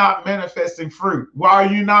 Because you're not manifesting fruit. Why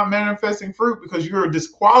are you not manifesting fruit? Because you're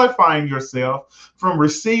disqualifying yourself from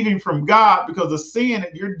receiving from God because of sin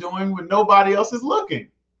that you're doing when nobody else is looking.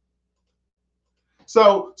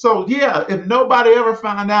 So yeah, if nobody ever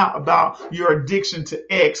finds out about your addiction to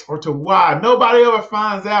X or to Y, if nobody ever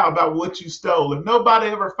finds out about what you stole, if nobody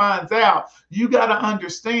ever finds out, you got to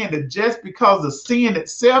understand that just because the sin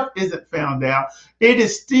itself isn't found out, it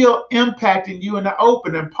is still impacting you in the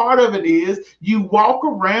open. And part of it is you walk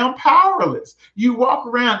around powerless. You walk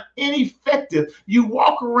around ineffective. You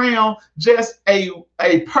walk around just a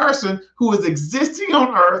person who is existing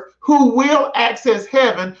on earth who will access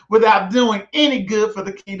heaven without doing any good for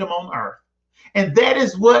the kingdom on earth. And that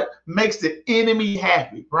is what makes the enemy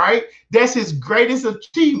happy, right? That's his greatest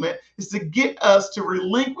achievement, is to get us to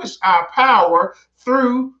relinquish our power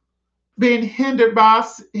through being hindered by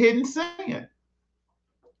hidden sin.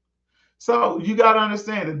 So you got to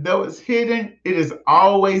understand that though it's hidden, it is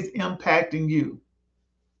always impacting you.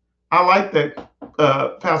 I like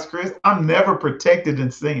that, Pastor Chris. I'm never protected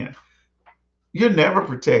in sin. You're never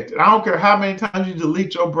protected. I don't care how many times you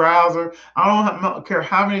delete your browser. I don't care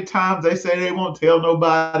how many times they say they won't tell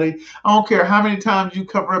nobody. I don't care how many times you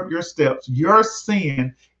cover up your steps. Your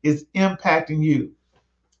sin is impacting you.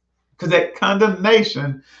 Because that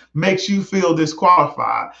condemnation makes you feel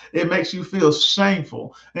disqualified. It makes you feel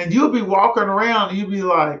shameful. And you'll be walking around and you'll be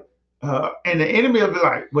like, and the enemy will be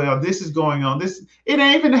like, well, this is going on. It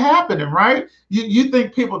ain't even happening, right? You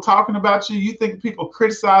think people talking about you, you think people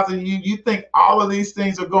criticizing you, you think all of these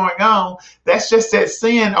things are going on. That's just that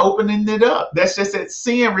sin opening it up. That's just that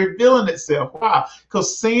sin revealing itself. Why?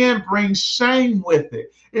 Because sin brings shame with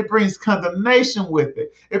it. It brings condemnation with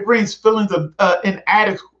it. It brings feelings of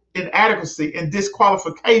inadequacy and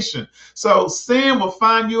disqualification. So sin will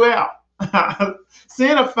find you out.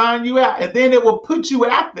 Sin will find you out, and then it will put you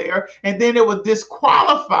out there, and then it will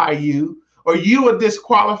disqualify you, or you will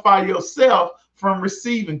disqualify yourself from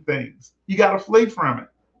receiving things. You got to flee from it.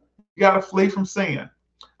 You got to flee from sin.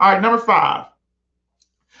 All right, number 5.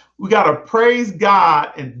 We got to praise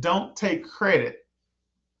God and don't take credit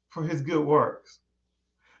for his good works.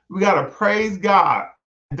 We got to praise God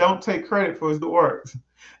and don't take credit for his good works.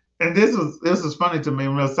 And this was funny to me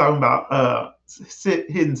when I was talking about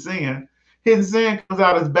hidden sin. Hidden sin comes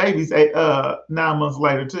out as babies 9 months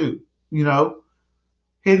later too. You know,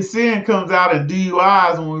 hidden sin comes out in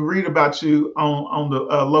DUIs when we read about you on the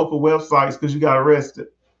local websites because you got arrested.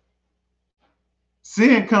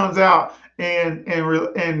 Sin comes out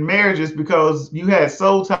in marriages because you had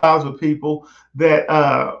soul ties with people that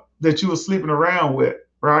you were sleeping around with,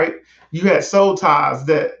 right? You had soul ties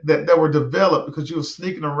that were developed because you were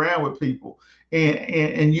sneaking around with people,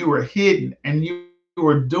 and you were hidden, and you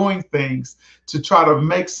were doing things to try to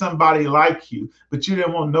make somebody like you, but you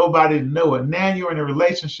didn't want nobody to know it. Now you're in a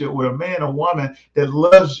relationship with a man or woman that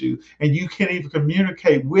loves you, and you can't even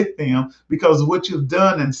communicate with them because what you've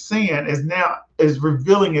done in sin is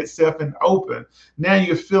revealing itself in open. Now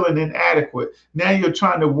you're feeling inadequate. Now you're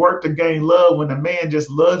trying to work to gain love when a man just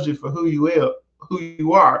loves you for who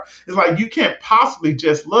you are. It's like, you can't possibly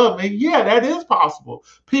just love me. Yeah, that is possible.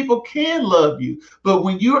 People can love you, but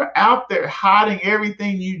when you're out there hiding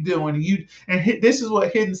everything you do, and this is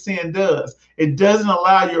what hidden sin does. It doesn't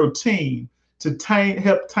allow your team to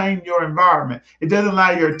help tame your environment. It doesn't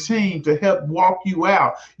allow your team to help walk you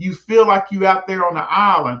out. You feel like you out there on the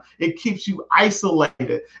island. It keeps you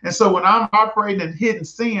isolated. And so when I'm operating in hidden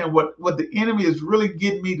sin, what the enemy is really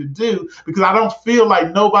getting me to do, because I don't feel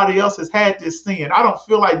like nobody else has had this sin. I don't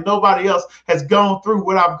feel like nobody else has gone through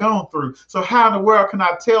what I've gone through. So how in the world can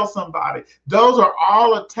I tell somebody? Those are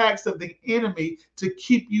all attacks of the enemy to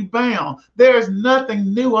keep you bound. There's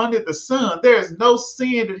nothing new under the sun. There's no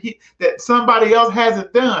sin that somebody else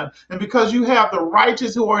hasn't done. And because you have the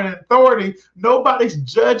righteous who are in authority, nobody's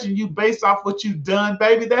judging you based off what you've done,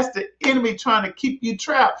 baby. That's the enemy trying to keep you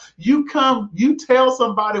trapped. You tell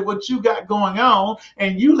somebody what you got going on,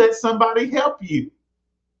 and you let somebody help you.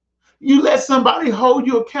 You let somebody hold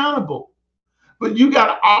you accountable. But you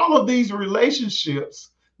got all of these relationships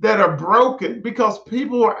that are broken because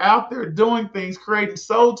people are out there doing things, creating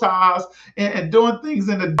soul ties and doing things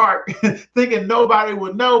in the dark, thinking nobody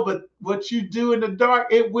will know. But what you do in the dark,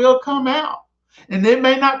 it will come out. And it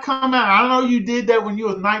may not come out. I know you did that when you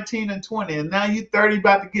was 19 and 20, and now you're 30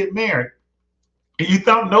 about to get married. And you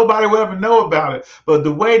thought nobody would ever know about it. But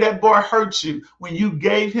the way that boy hurt you when you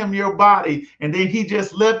gave him your body and then he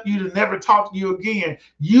just left you to never talk to you again,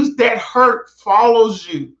 that hurt follows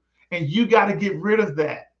you. And you got to get rid of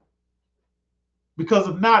that. Because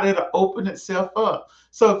if not, it'll open itself up.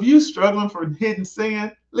 So if you're struggling for hidden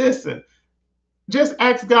sin, listen, just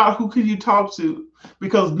ask God, who can you talk to?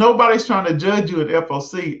 Because nobody's trying to judge you at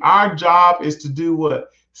FOC. Our job is to do what?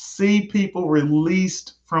 See people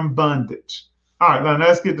released from bondage. All right, now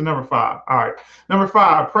let's get to number 5. All right, number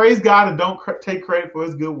 5, praise God and don't take credit for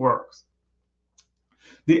his good works.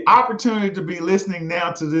 The opportunity to be listening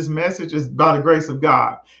now to this message is by the grace of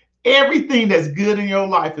God. Everything that's good in your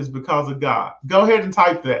life is because of God. Go ahead and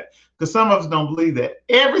type that, because some of us don't believe that.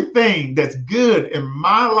 Everything that's good in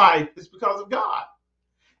my life is because of God.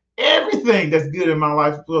 Everything that's good in my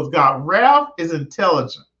life is because of God. Ralph is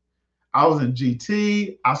intelligent. I was in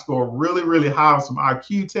GT. I scored really, really high on some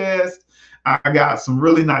IQ tests. I got some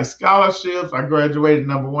really nice scholarships. I graduated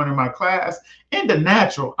number 1 in my class. In the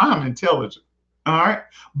natural, I'm intelligent. All right.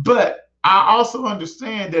 But I also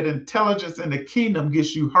understand that intelligence in the kingdom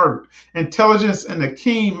gets you hurt. Intelligence in the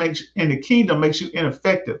kingdom makes you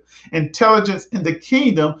ineffective. Intelligence in the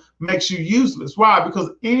kingdom makes you useless. Why? Because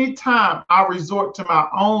anytime I resort to my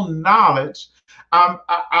own knowledge,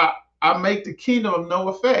 I make the kingdom of no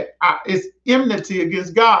effect. It's enmity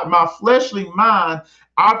against God. My fleshly mind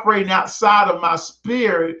operating outside of my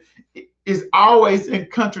spirit is always in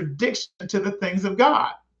contradiction to the things of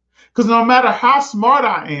God. Because no matter how smart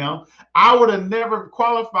I am, I would have never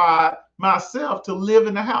qualified myself to live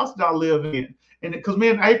in the house that I live in. And because me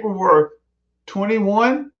and April were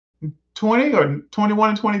 21, 20, or 21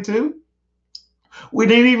 and 22, we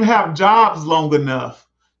didn't even have jobs long enough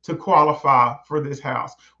to qualify for this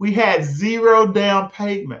house. We had 0 down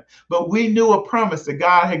payment, but we knew a promise that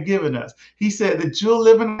God had given us. He said that you'll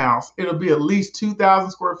live in a house, it'll be at least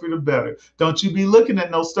 2,000 square feet or better. Don't you be looking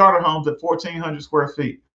at no starter homes at 1,400 square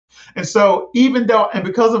feet. And so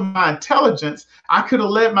because of my intelligence, I could have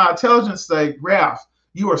let my intelligence say, Ralph,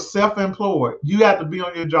 You are self-employed. You have to be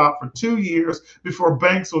on your job for 2 years before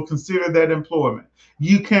banks will consider that employment.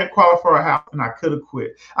 You can't qualify for a house. And I could have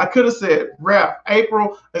quit. I could have said, Ralph,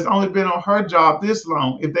 April has only been on her job this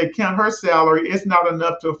long. If they count her salary, it's not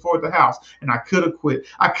enough to afford the house. And I could have quit.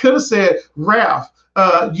 I could have said, Ralph,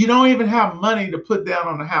 you don't even have money to put down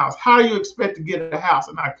on the house. How do you expect to get a house?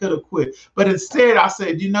 And I could have quit. But instead, I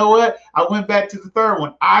said, you know what? I went back to the third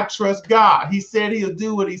one. I trust God. He said he'll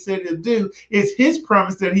do what he said he'll do. It's his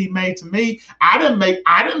promise that he made to me. I didn't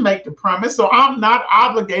make the promise, so I'm not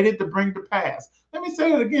obligated to bring to pass. Let me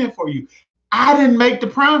say it again for you. I didn't make the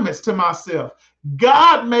promise to myself.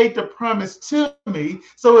 God made the promise to me.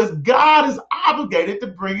 So as God is obligated to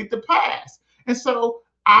bring it to pass. And so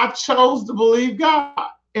I chose to believe God.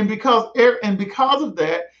 And because of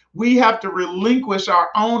that, we have to relinquish our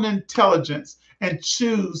own intelligence and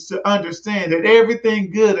choose to understand that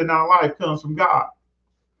everything good in our life comes from God.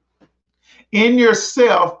 In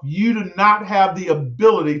yourself, you do not have the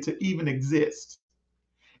ability to even exist.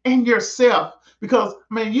 In yourself, because,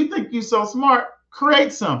 man, you think you're so smart,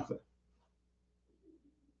 create something.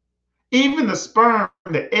 Even the sperm,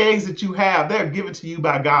 the eggs that you have, they're given to you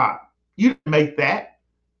by God. You didn't make that.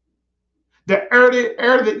 The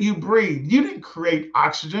air that you breathe, you didn't create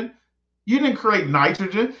oxygen. You didn't create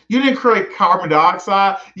nitrogen. You didn't create carbon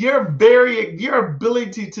dioxide. Your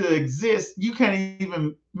ability to exist, you can't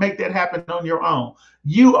even make that happen on your own.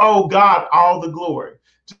 You owe God all the glory.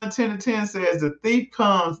 John 10:10 says, the thief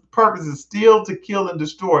comes, purpose is still to kill and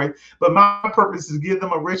destroy, but my purpose is to give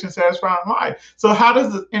them a rich and satisfying life. So how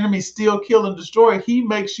does the enemy still kill and destroy? He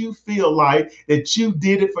makes you feel like that you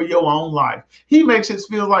did it for your own life. He makes it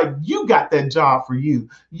feel like you got that job for you.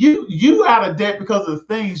 You out of debt because of the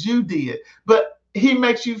things you did. But he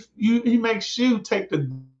makes you take the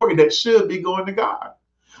glory that should be going to God.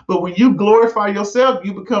 But when you glorify yourself,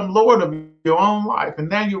 you become Lord of your own life. And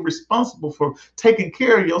now you're responsible for taking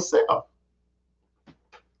care of yourself.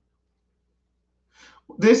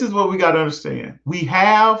 This is what we got to understand. We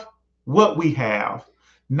have what we have,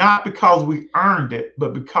 not because we earned it,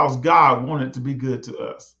 but because God wanted to be good to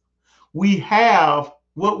us. We have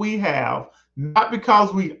what we have, not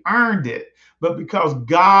because we earned it, but because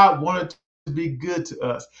God wanted to be good to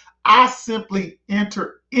us. I simply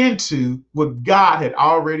enter into what God had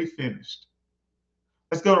already finished.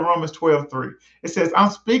 Let's go to Romans 12:3. It says,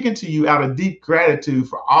 I'm speaking to you out of deep gratitude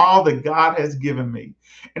for all that God has given me,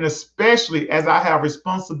 and especially as I have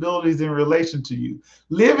responsibilities in relation to you.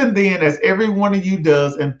 Living then as every one of you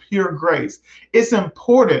does in pure grace. It's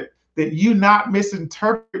important that you not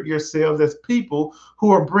misinterpret yourselves as people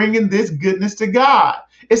who are bringing this goodness to God.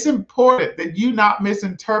 It's important that you not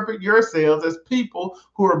misinterpret yourselves as people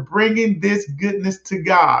who are bringing this goodness to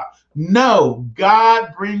God. No,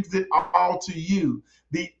 God brings it all to you.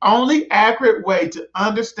 The only accurate way to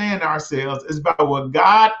understand ourselves is by what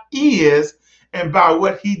God is and by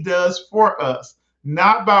what he does for us,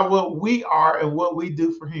 not by what we are and what we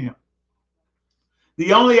do for him.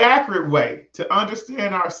 The only accurate way to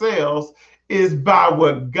understand ourselves is by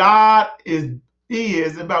what God is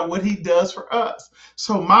and by what he does for us.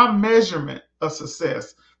 So my measurement of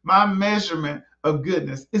success, my measurement of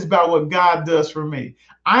goodness is about what God does for me.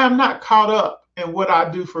 I am not caught up in what I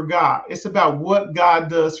do for God. It's about what God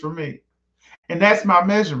does for me. And that's my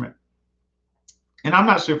measurement. And I'm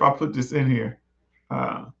not sure if I put this in here.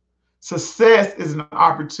 Success is an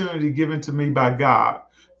opportunity given to me by God.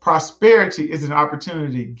 Prosperity is an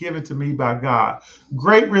opportunity given to me by God.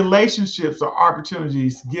 Great relationships are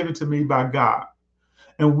opportunities given to me by God.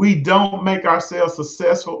 And we don't make ourselves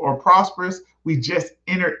successful or prosperous. We just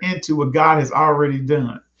enter into what God has already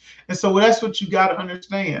done. And so that's what you got to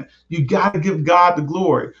understand. You got to give God the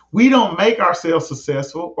glory. We don't make ourselves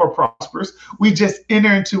successful or prosperous. We just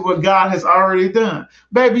enter into what God has already done.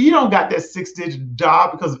 Baby, you don't got that 6-digit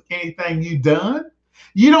job because of anything you done.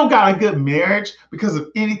 You don't got a good marriage because of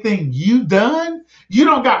anything you done. You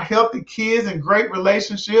don't got healthy kids and great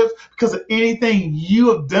relationships because of anything you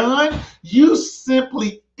have done. You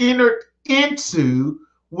simply entered into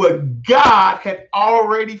what God had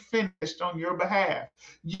already finished on your behalf.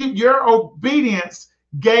 Your obedience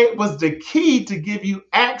was the key to give you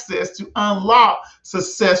access to unlock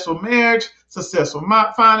successful marriage, successful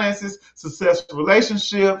finances, successful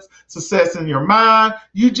relationships, success in your mind.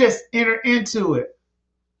 You just enter into it.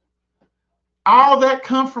 All that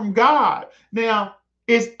comes from God. Now,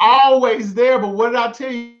 it's always there, but what did I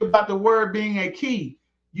tell you about the word being a key?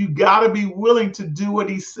 You got to be willing to do what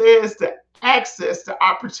he says to access the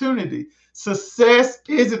opportunity. Success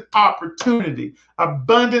is an opportunity.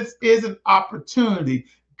 Abundance is an opportunity.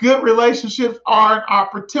 Good relationships are an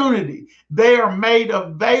opportunity. They are made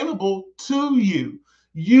available to you.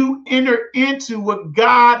 You enter into what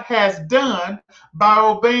God has done by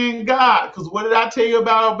obeying God. Because what did I tell you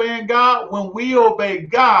about obeying God? When we obey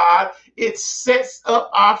God, it sets up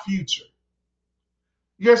our future.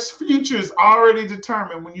 Your future is already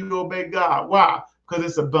determined when you obey God. Why? Because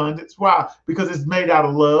it's abundance. Why? Because it's made out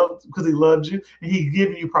of love, because he loves you and he's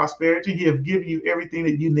giving you prosperity. He has given you everything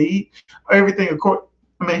that you need, everything according.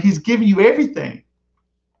 I mean, he's giving you everything.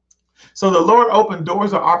 So the Lord opened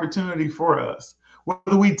doors of opportunity for us.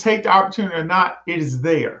 Whether we take the opportunity or not, it is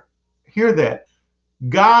there. Hear that.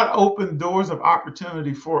 God opened doors of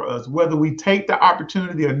opportunity for us. Whether we take the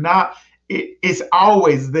opportunity or not, it's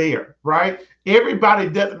always there, right? Everybody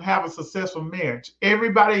doesn't have a successful marriage.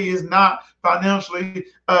 Everybody is not financially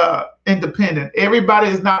independent. Everybody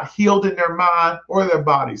is not healed in their mind or their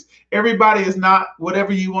bodies. Everybody is not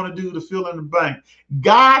whatever you want to do to fill in the blank.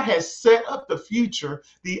 God has set up the future.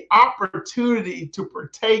 The opportunity to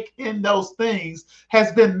partake in those things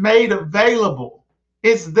has been made available.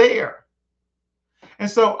 It's there. And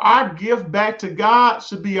so our gift back to God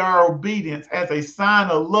should be our obedience as a sign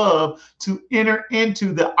of love to enter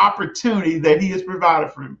into the opportunity that he has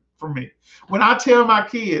provided for me. When I tell my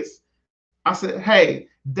kids, I said, hey,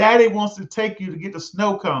 daddy wants to take you to get the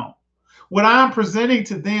snow cone. What I'm presenting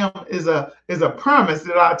to them is a promise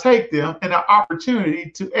that I take them and an opportunity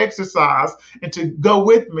to exercise and to go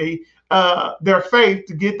with me their faith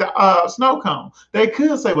to get the snow cone. They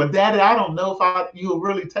could say, well, daddy, I don't know if you'll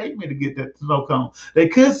really take me to get that snow cone. They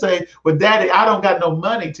could say, well, daddy, I don't got no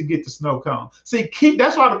money to get the snow cone. See,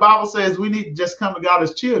 that's why the Bible says we need to just come to God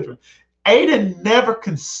as children. Aiden never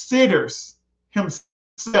considers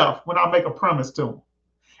himself when I make a promise to him.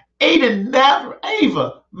 Aiden never,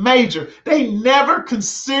 Ava, Major, they never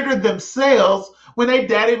consider themselves when they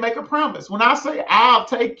daddy make a promise. When I say, I'll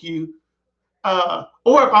take you,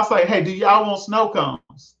 or if I say, hey, do y'all want snow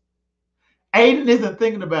cones? Aiden isn't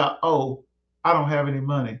thinking about, oh, I don't have any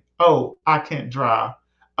money. Oh, I can't drive.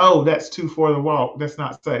 Oh, that's too far to walk. That's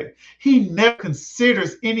not safe. He never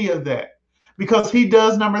considers any of that because he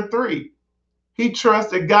does number 3. He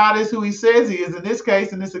trusts that God is who he says he is. In this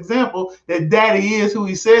case, in this example, that daddy is who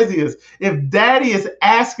he says he is. If daddy is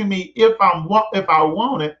asking me if I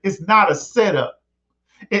want it, it's not a setup.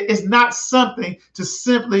 It's not something to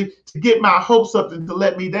simply to get my hopes up and to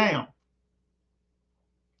let me down.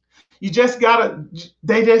 You just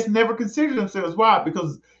they just never consider themselves. Why?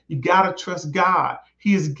 Because you gotta trust God.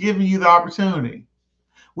 He is giving you the opportunity.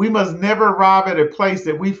 We must never arrive at a place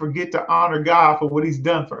that we forget to honor God for what he's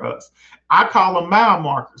done for us. I call them mile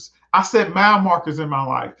markers. I set mile markers in my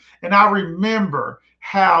life. And I remember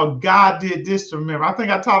how God did this to me. I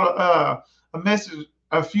think I taught a message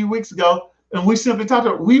a few weeks ago, and we simply talked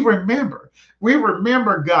about, we remember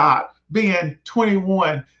God being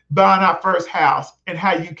 21, buying our first house, and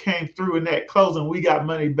how you came through in that closing. We got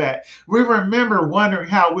money back. We remember wondering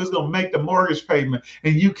how we was going to make the mortgage payment,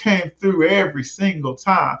 and you came through every single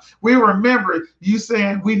time. We remember you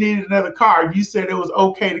saying we needed another car, and you said it was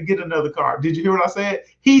okay to get another car. Did you hear what I said?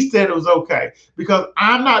 He said it was okay, because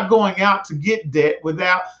I'm not going out to get debt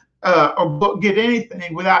without or get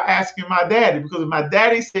anything without asking my daddy, because if my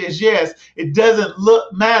daddy says yes, it doesn't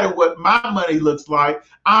matter what my money looks like.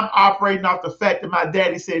 I'm operating off the fact that my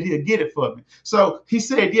daddy said he'll get it for me. So he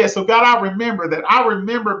said yes. So God, I remember that. I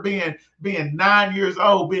remember being 9 years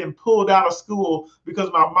old, being pulled out of school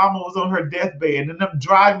because my mama was on her deathbed, and them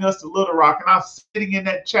driving us to Little Rock, and I'm sitting in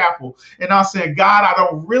that chapel, and I'm saying, God, I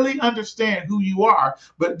don't really understand who you are,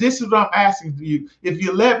 but this is what I'm asking for you. If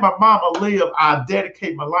you let my mama live, I'll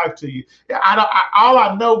dedicate my life to you. All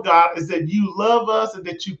I know, God, is that you love us and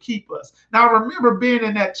that you keep us. Now, I remember being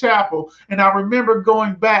in that chapel, and I remember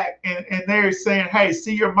going back, and they're saying, hey,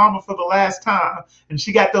 see your mama for the last time, and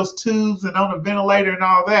she got those tubes and on a ventilator and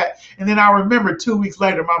all that. And then I remember 2 weeks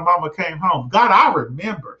later, my mama came home. God, I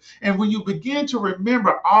remember. And when you begin to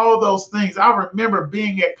remember all those things, I remember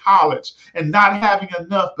being at college and not having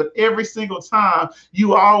enough, but every single time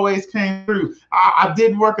you always came through. I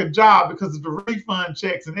didn't work a job because of the refund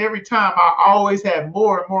checks, and every time I always had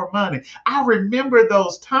more and more money. I remember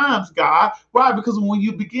those times, God. Why? Because when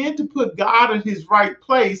you begin to put God in his right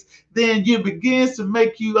place, then it begins to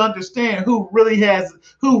make you understand who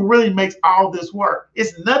really makes all this work.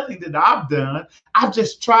 It's nothing that I've done. I've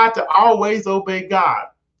just tried to always obey God.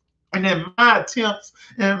 And in my attempts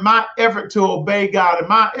and my effort to obey God and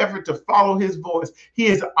my effort to follow his voice, he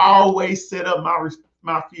has always set up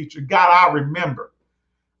my future. God, I remember.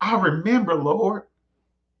 I remember, Lord.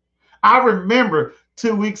 I remember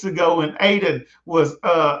 2 weeks ago when Aiden was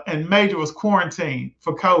and Major was quarantined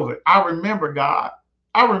for COVID. I remember, God.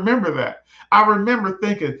 I remember that. I remember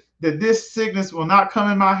thinking, that this sickness will not come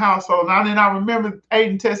in my household. And I did not remember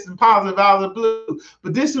Aiden testing positive out of the blue.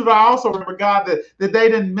 But this is what I also remember, God, that they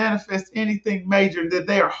didn't manifest anything major, that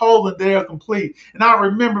they are whole and they are complete. And I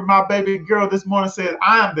remember my baby girl this morning said,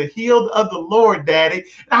 I am the healed of the Lord, Daddy.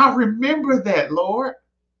 And I remember that, Lord.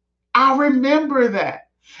 I remember that.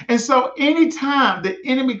 And so anytime the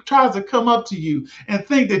enemy tries to come up to you and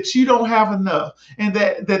think that you don't have enough and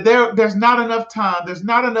that there's not enough time, there's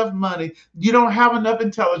not enough money, you don't have enough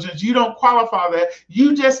intelligence, you don't qualify that,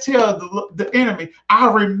 you just tell the enemy, I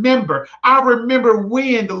remember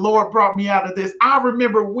when the Lord brought me out of this. I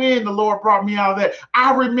remember when the Lord brought me out of that.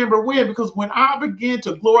 I remember when, because when I begin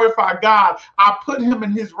to glorify God, I put him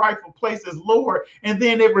in his rightful place as Lord, and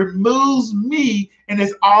then it removes me and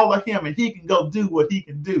it's all of him, and he can go do what he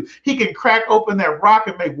can do. He can crack open that rock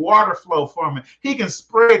and make water flow from it. He can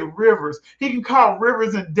spread rivers. He can cause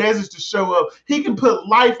rivers and deserts to show up. He can put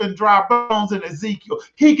life in dry bones in Ezekiel.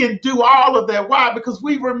 He can do all of that. Why? Because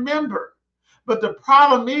we remember. But the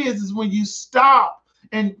problem is when you stop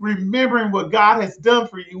and remembering what God has done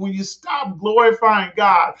for you, when you stop glorifying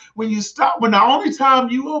God, when the only time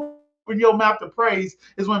you open your mouth to praise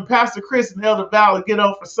is when Pastor Chris and Elder Val get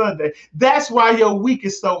on for Sunday. That's why your week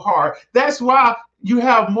is so hard. That's why you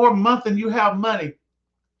have more month than you have money.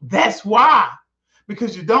 That's why,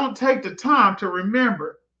 because you don't take the time to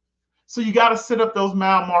remember. So you got to set up those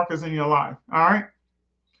mile markers in your life. All right.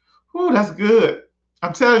 Ooh, that's good.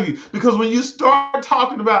 I'm telling you, because when you start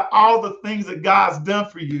talking about all the things that God's done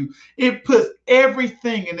for you, it puts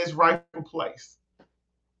everything in its rightful place.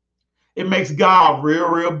 It makes God real,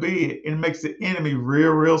 real big. It makes the enemy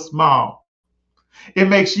real, real small. It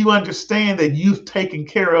makes you understand that you've taken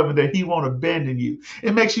care of and that he won't abandon you.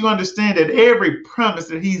 It makes you understand that every promise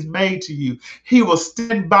that he's made to you, he will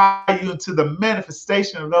stand by you into the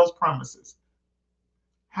manifestation of those promises.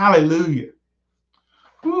 Hallelujah.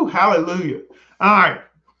 Whew, hallelujah. All right.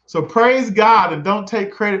 So praise God and don't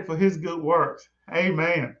take credit for his good works.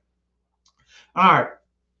 Amen. All right.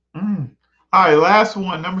 All right, last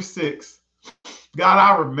one, number 6. God,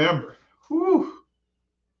 I remember. Whew.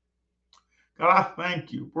 God, I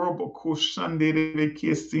thank you. Lord,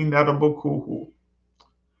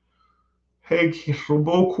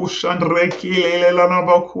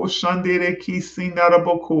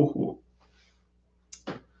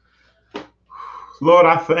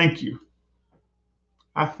 I thank you.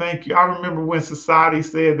 I thank you. I remember when society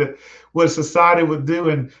said that what society would do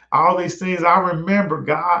and all these things. I remember,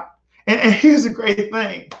 God. And here's the great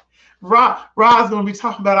thing. Rod's going to be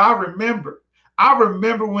talking about, I remember. I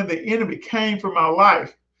remember when the enemy came for my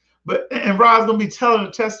life. And Rod's going to be telling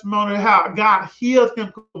a testimony of how God healed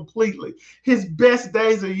him completely. His best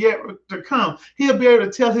days are yet to come. He'll be able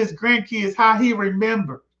to tell his grandkids how he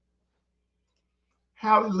remembered.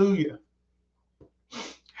 Hallelujah.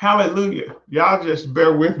 Hallelujah. Y'all just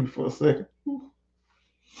bear with me for a second.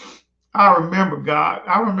 I remember, God.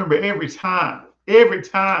 I remember every time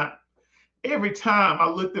I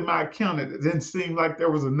looked at my account, it didn't seem like there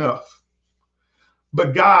was enough.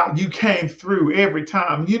 But God, you came through every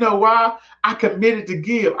time. You know why? I committed to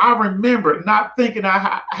give. I remember not thinking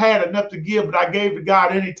I had enough to give, but I gave to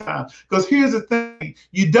God anytime. Because here's the thing.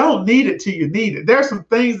 You don't need it till you need it. There's some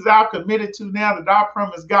things that I've committed to now that I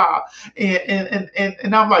promised God.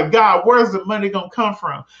 And I'm like, God, where's the money going to come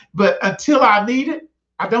from? But until I need it,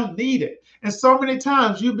 I don't need it. And so many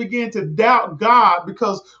times you begin to doubt God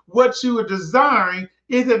because what you are desiring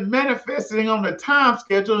isn't manifesting on the time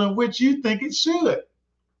schedule in which you think it should.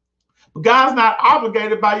 But God's not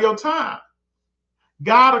obligated by your time.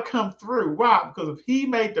 God will come through. Why? Because if he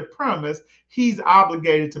made the promise, he's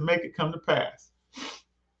obligated to make it come to pass.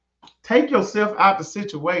 Take yourself out of the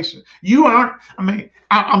situation. You aren't,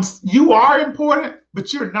 you are important,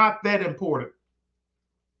 but you're not that important.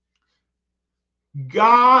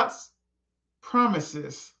 God's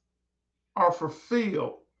promises are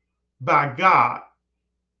fulfilled by God,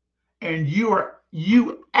 and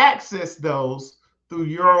you access those through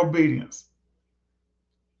your obedience.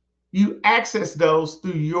 You access those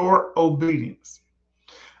through your obedience.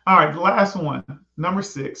 All right, the last one, number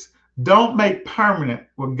 6. Don't make permanent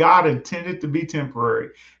what God intended to be temporary.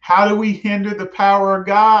 How do we hinder the power of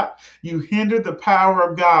God? You hinder the power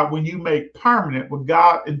of God when you make permanent what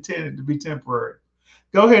God intended to be temporary.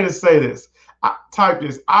 Go ahead and say this. Type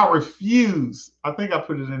this. I refuse. I think I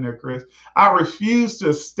put it in there, Chris. I refuse to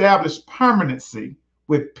establish permanency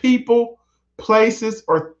with people, places,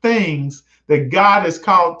 or things that God has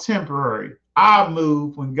called temporary. I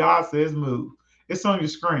move when God says move. It's on your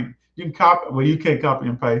screen. You can copy. Well, you can't copy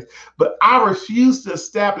and paste. But I refuse to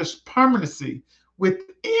establish permanency with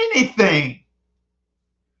anything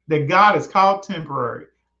that God has called temporary.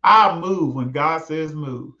 I move when God says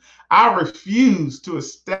move. I refuse to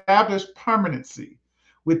establish permanency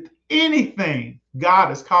with anything God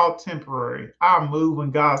has called temporary. I move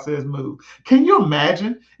when God says move. Can you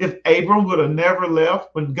imagine if Abram would have never left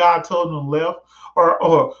when God told him to left,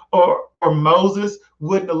 or Moses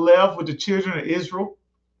wouldn't have left with the children of Israel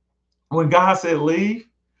when God said leave?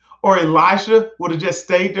 Or Elisha would have just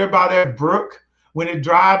stayed there by that brook when it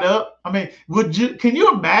dried up. I mean, can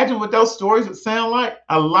you imagine what those stories would sound like?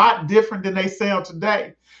 A lot different than they sound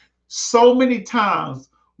today. So many times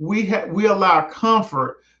we allow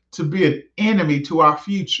comfort to be an enemy to our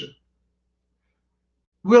future.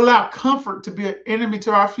 We allow comfort to be an enemy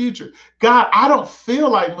to our future. God, I don't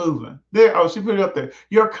feel like moving. There, oh, she put it up there.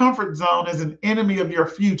 Your comfort zone is an enemy of your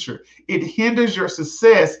future. It hinders your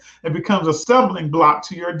success and becomes a stumbling block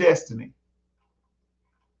to your destiny.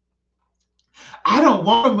 I don't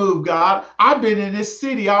want to move, God. I've been in this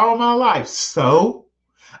city all my life. So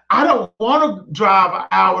I don't want to drive an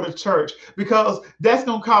hour to church because that's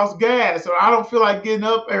going to cost gas, or I don't feel like getting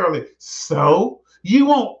up early. So you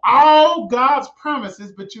want all God's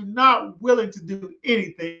promises, but you're not willing to do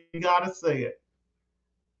anything God has said.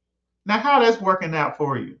 Now, how that's working out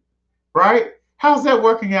for you, right? How's that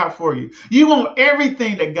working out for you? You want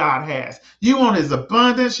everything that God has. You want his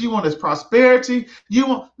abundance. You want his prosperity.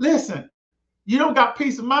 Listen, you don't got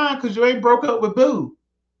peace of mind because you ain't broke up with boo.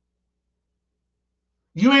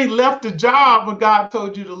 You ain't left the job when God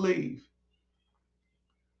told you to leave.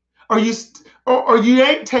 Or you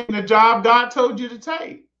ain't taking the job God told you to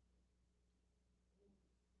take.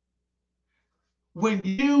 When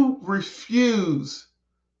you refuse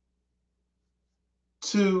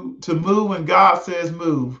to move when God says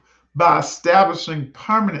move by establishing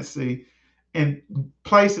permanency in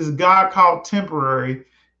places God called temporary,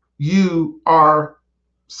 you are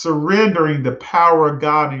surrendering the power of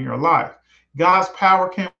God in your life. God's power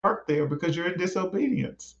can't work there because you're in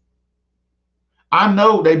disobedience. I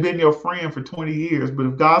know they've been your friend for 20 years, but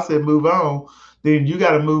if God said move on, then you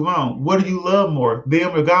got to move on. What do you love more,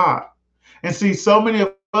 them or God? And see, so many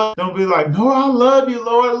of us don't be like, no, I love you,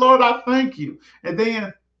 Lord. Lord, I thank you. And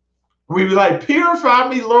then we be like, purify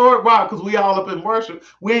me, Lord. Why? Because we all up in worship.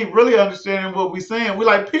 We ain't really understanding what we're saying. We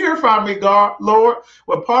like, purify me, God, Lord.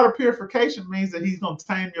 Well, part of purification means that he's going to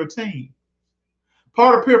tame your team.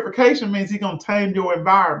 Part of purification means he's going to tame your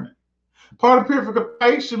environment. Part of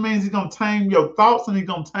purification means he's going to tame your thoughts and he's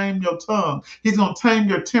going to tame your tongue. He's going to tame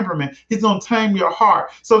your temperament. He's going to tame your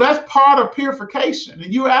heart. So that's part of purification.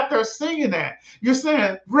 And you're out there singing that. You're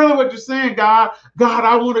saying, really what you're saying, God,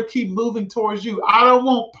 I want to keep moving towards you. I don't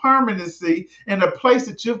want permanency in a place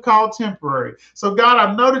that you've called temporary. So God,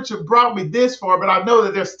 I know that you brought me this far, but I know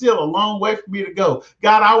that there's still a long way for me to go.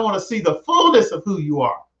 God, I want to see the fullness of who you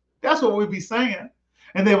are. That's what we be saying.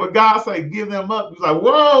 And then when God say give them up, he's like,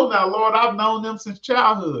 whoa, now Lord, I've known them since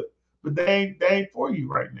childhood, but they ain't for you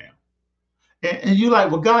right now. And you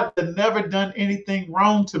like, well, God has never done anything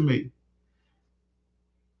wrong to me.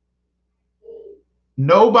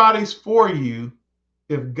 Nobody's for you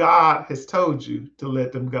if God has told you to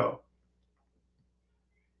let them go.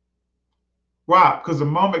 Why? Because the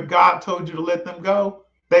moment God told you to let them go,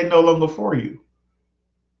 they no longer for you.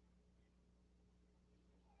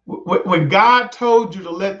 When God told you to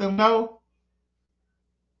let them know,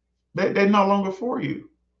 they're no longer for you.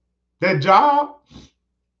 That job,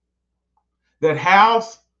 that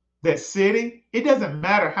house, that city, it doesn't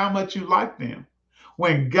matter how much you like them.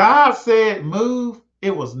 When God said move,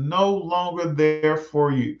 it was no longer there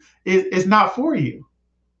for you. It's not for you.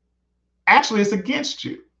 Actually, it's against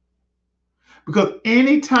you. Because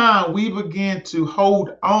anytime we begin to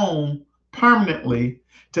hold on permanently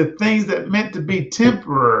to things that meant to be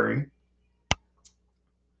temporary,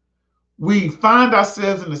 we find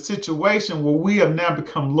ourselves in a situation where we have now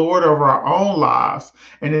become Lord over our own lives.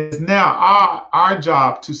 And it's now our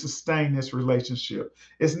job to sustain this relationship.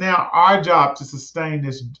 It's now our job to sustain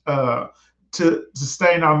this, to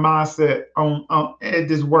sustain our mindset on at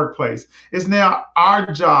this workplace. It's now our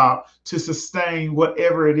job to sustain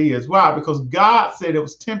whatever it is. Why? Because God said it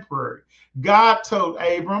was temporary. God told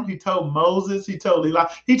Abram, he told Moses, he told Eli,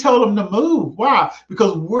 he told them to move. Why?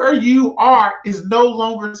 Because where you are is no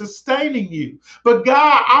longer sustaining you. But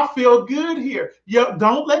God, I feel good here.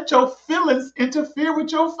 Don't let your feelings interfere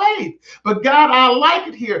with your faith. But God, I like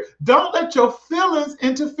it here. Don't let your feelings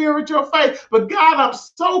interfere with your faith. But God, I'm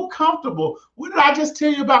so comfortable. What did I just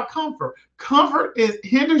tell you about comfort? Comfort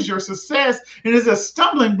hinders your success and is a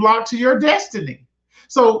stumbling block to your destiny.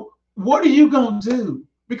 So what are you going to do?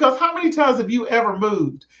 Because how many times have you ever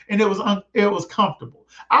moved and it was comfortable?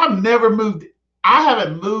 I've never moved. I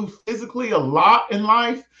haven't moved physically a lot in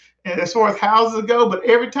life. and as far as houses go, but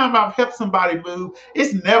every time I've helped somebody move,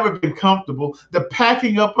 it's never been comfortable. The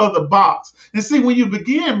packing up of the box. And see, when you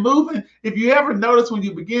begin moving, if you ever notice when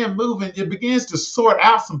you begin moving, it begins to sort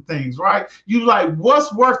out some things, right? You like,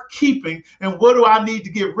 what's worth keeping and what do I need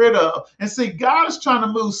to get rid of? And see, God is trying to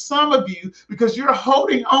move some of you because you're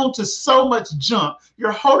holding on to so much junk.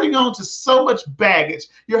 You're holding on to so much baggage.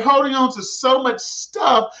 You're holding on to so much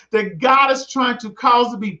stuff that God is trying to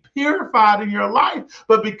cause to be purified in your life.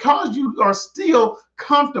 But because you are still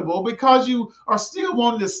comfortable, because you are still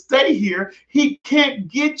wanting to stay here, he can't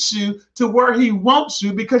get you to where he wants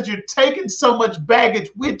you because you're taking so much baggage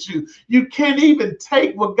with you. You can't even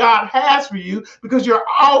take what God has for you because you're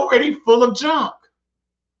already full of junk.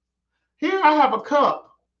 Here I have a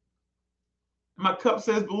cup. My cup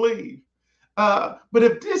says believe. But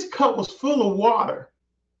if this cup was full of water,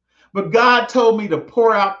 but God told me to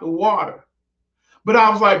pour out the water, but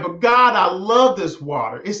I was like, but God, I love this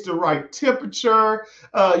water. It's the right temperature.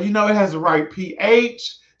 It has the right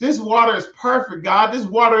pH. This water is perfect, God. This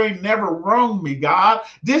water ain't never wronged me, God.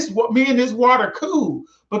 Me and this water cool.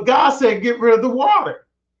 But God said, get rid of the water.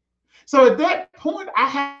 So at that point, I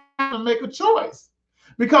have to make a choice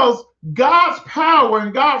because God's power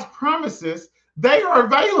and God's promises, they are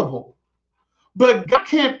available. But God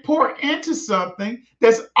can't pour into something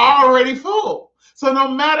that's already full. So no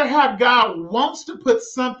matter how God wants to put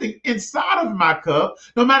something inside of my cup,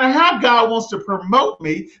 no matter how God wants to promote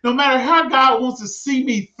me, no matter how God wants to see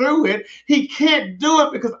me through it, he can't do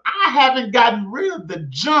it because I haven't gotten rid of the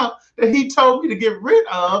junk that he told me to get rid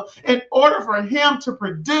of in order for him to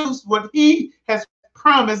produce what he has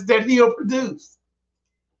promised that he'll produce.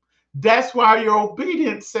 That's why your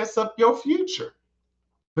obedience sets up your future.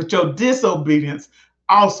 But your disobedience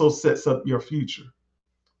also sets up your future.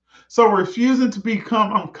 So refusing to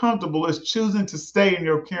become uncomfortable is choosing to stay in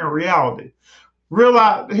your current reality.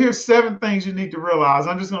 Realize, here's 7 things you need to realize.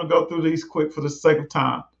 I'm just going to go through these quick for the sake of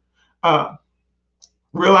time.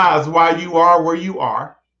 Realize why you are where you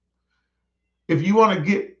are. If you want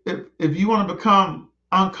to become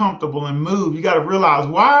uncomfortable and move, you got to realize,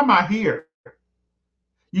 why am I here?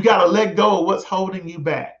 You got to let go of what's holding you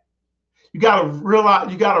back. You got to realize,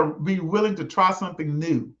 you got to be willing to try something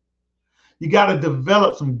new. You got to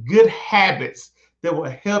develop some good habits that will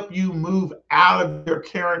help you move out of your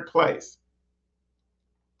current place.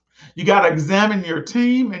 You got to examine your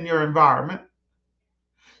team and your environment.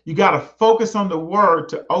 You got to focus on the word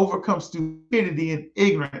to overcome stupidity and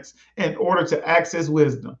ignorance in order to access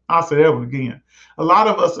wisdom. I'll say that one again. A lot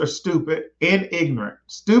of us are stupid and ignorant.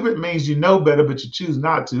 Stupid means you know better, but you choose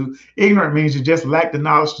not to. Ignorant means you just lack the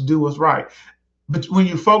knowledge to do what's right. But when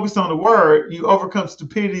you focus on the word, you overcome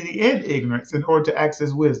stupidity and ignorance in order to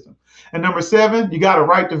access wisdom. And number 7, you got to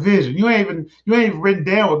write the vision. You ain't even written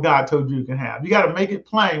down what God told you can have. You got to make it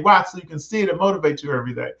plain. Why? So you can see it and motivate you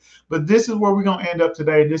every day. But this is where we're going to end up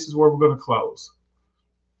today. This is where we're going to close.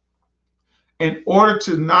 In order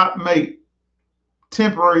to not make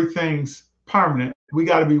temporary things permanent, we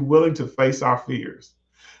got to be willing to face our fears.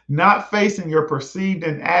 Not facing your perceived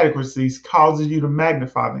inadequacies causes you to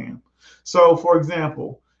magnify them. So, for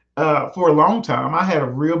example, for a long time, I had a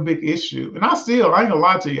real big issue. And I ain't gonna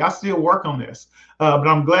lie to you, I still work on this. But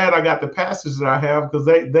I'm glad I got the pastors that I have because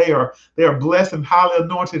they are blessed and highly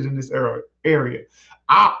anointed in this area.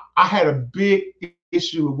 I had a big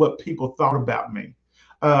issue with what people thought about me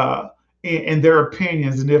and their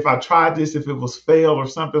opinions. And if I tried this, if it was failed or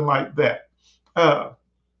something like that. I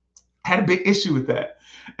had a big issue with that.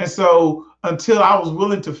 And so until I was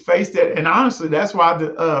willing to face that, and honestly, that's why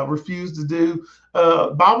I refused to do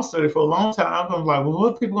Bible study for a long time. I was like, well,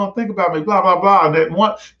 what are people going to think about me? Blah, blah, blah. And then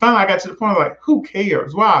finally I got to the point of like, who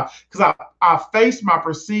cares? Why? Because I faced my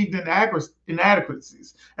perceived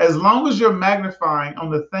inadequacies. As long as you're magnifying on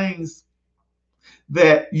the things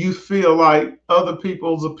that you feel like other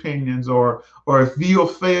people's opinions or if you'll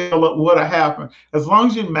fail at what happened, as long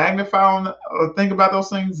as you magnify on or think about those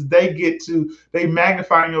things, they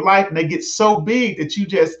magnify in your life and they get so big that you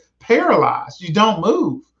just paralyzed. You don't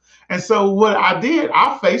move. And so what I did,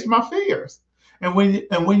 I faced my fears. And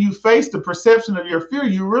when you face the perception of your fear,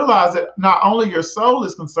 you realize that not only your soul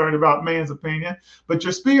is concerned about man's opinion, but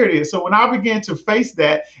your spirit is. So when I began to face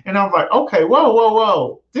that, and I was like, okay,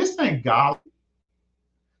 whoa, this ain't God.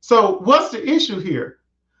 So what's the issue here?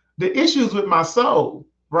 The issue is with my soul,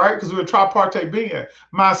 right? Because we're a tripartite being.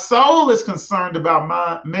 My soul is concerned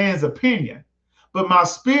about man's opinion, but my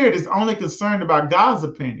spirit is only concerned about God's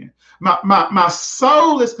opinion. My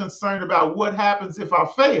soul is concerned about what happens if I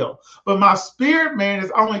fail, but my spirit man is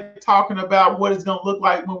only talking about what it's going to look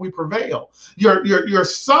like when we prevail. Your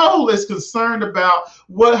soul is concerned about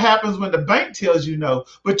what happens when the bank tells you no,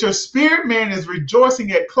 but your spirit man is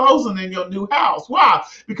rejoicing at closing in your new house. Why?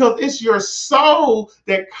 Because it's your soul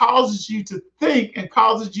that causes you to think and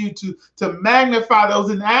causes you to magnify those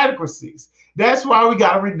inadequacies. That's why we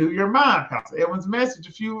got to renew your mind. Pastor Edwin's message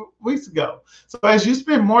a few weeks ago. So as you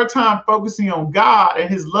spend more time focusing on God and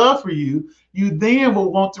his love for you, you then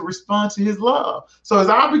will want to respond to his love. So as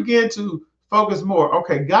I begin to focus more,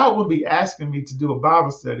 okay, God will be asking me to do a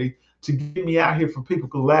Bible study to get me out here for people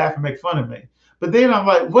to laugh and make fun of me. But then I'm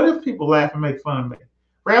like, what if people laugh and make fun of me?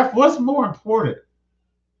 Ralph, what's more important?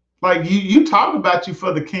 Like you talk about you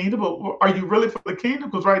for the kingdom, but are you really for the kingdom?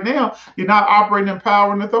 Because right now you're not operating in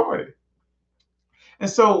power and authority. And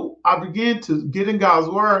so I began to get in God's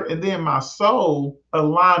word, and then my soul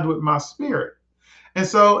aligned with my spirit. And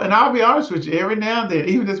so, and I'll be honest with you, every now and then,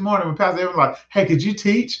 even this morning, when Pastor Evan was like, hey, could you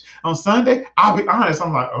teach on Sunday? I'll be honest.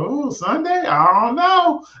 I'm like, oh, Sunday? I don't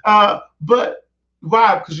know. But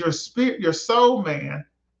why? Because your spirit, your soul man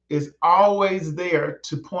is always there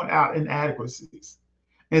to point out inadequacies.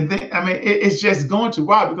 And then, I mean, it's just going to.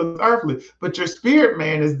 Why? Because it's earthly. But your spirit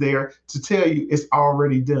man is there to tell you it's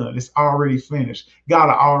already done. It's already finished. God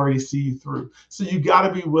will already see you through. So you got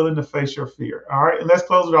to be willing to face your fear. All right. And let's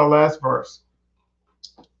close with our last verse.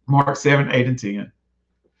 Mark 7, 8, and 10.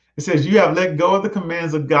 It says, you have let go of the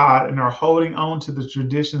commands of God and are holding on to the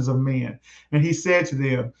traditions of men. And he said to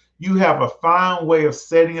them, you have a fine way of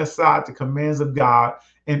setting aside the commands of God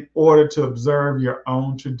in order to observe your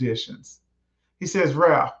own traditions. He says,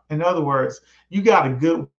 Ralph, in other words, you got a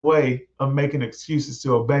good way of making excuses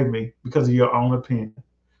to obey me because of your own opinion.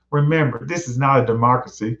 Remember, this is not a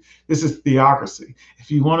democracy. This is theocracy. If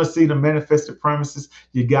you want to see the manifested promises,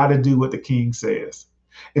 you got to do what the king says.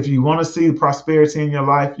 If you want to see prosperity in your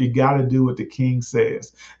life, you got to do what the king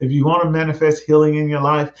says. If you want to manifest healing in your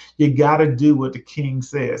life, you got to do what the king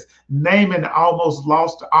says. Naaman almost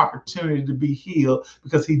lost the opportunity to be healed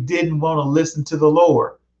because he didn't want to listen to the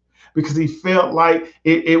Lord, because he felt like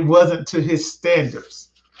it wasn't to his standards.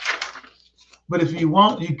 But if you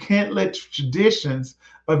want, you can't let traditions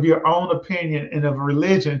of your own opinion and of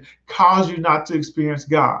religion cause you not to experience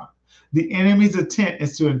God. The enemy's intent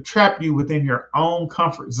is to entrap you within your own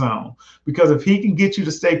comfort zone, because if he can get you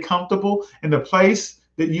to stay comfortable in the place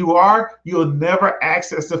that you are, you'll never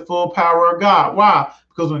access the full power of God. Why?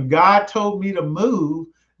 Because when God told me to move,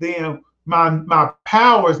 then my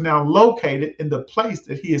power is now located in the place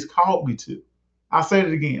that he has called me to. I'll say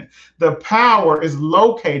it again. The power is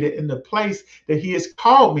located in the place that he has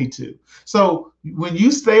called me to. So when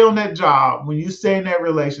you stay on that job, when you stay in that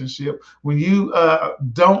relationship, when you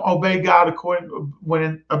don't obey God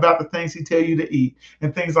about the things he tells you to eat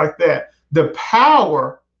and things like that, the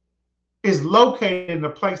power is located in the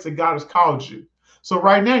place that God has called you. So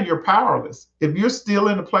right now you're powerless. If you're still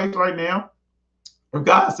in the place right now, if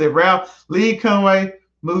God said, Ralph, leave Conway,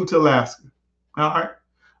 move to Alaska. All right.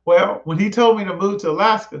 Well, when he told me to move to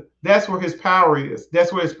Alaska, that's where his power is.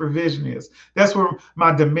 That's where his provision is. That's where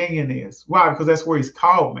my dominion is. Why? Because that's where he's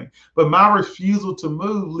called me. But my refusal to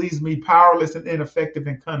move leaves me powerless and ineffective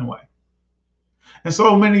in Conway. And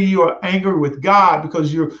so many of you are angry with God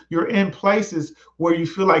because you're in places where you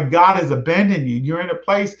feel like God has abandoned you. You're in a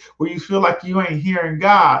place where you feel like you ain't hearing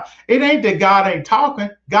God. It ain't that God ain't talking.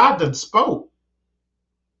 God done spoke.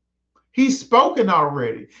 He's spoken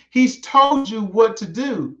already. He's told you what to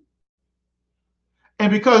do.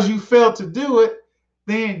 And because you failed to do it,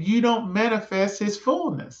 then you don't manifest his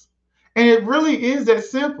fullness. And it really is that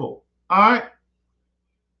simple. All right.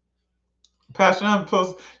 Pastor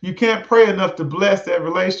Unpost, you can't pray enough to bless that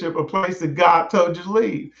relationship or place that God told you to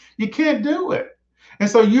leave. You can't do it. And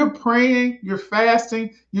so you're praying, you're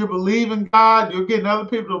fasting, you're believing God, you're getting other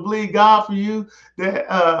people to believe God for you,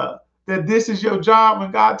 that this is your job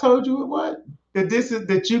when God told you it wasn't.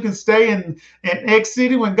 That you can stay in X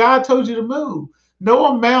city when God told you to move. No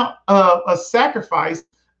amount of a sacrifice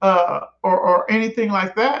or anything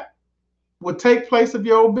like that would take place of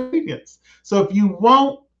your obedience. So if you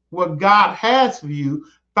want what God has for you,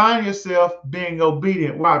 find yourself being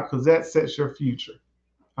obedient. Why? Because that sets your future.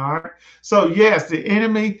 All right. So yes, the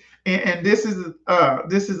enemy, and this is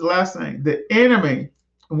the last thing. The enemy,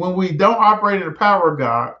 when we don't operate in the power of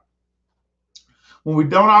God,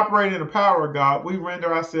 we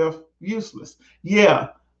render ourselves useless. Yeah,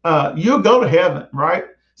 you'll go to heaven, right?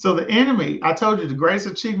 So the enemy, I told you, the greatest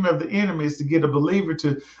achievement of the enemy is to get a believer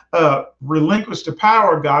to relinquish the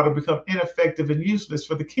power of God or become ineffective and useless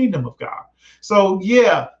for the kingdom of God. So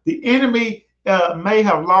yeah, the enemy may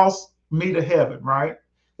have lost me to heaven, right?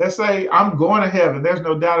 Let's say I'm going to heaven. There's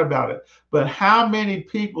no doubt about it. But how many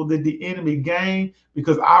people did the enemy gain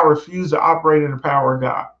because I refuse to operate in the power of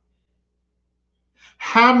God?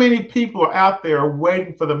 How many people are out there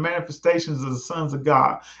waiting for the manifestations of the sons of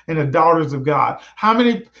God and the daughters of God? How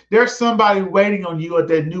many? There's somebody waiting on you at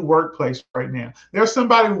that new workplace right now. There's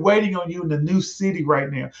somebody waiting on you in the new city right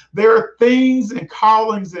now. There are things and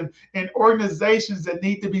callings and organizations that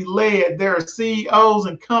need to be led. There are CEOs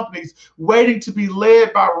and companies waiting to be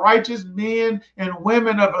led by righteous men and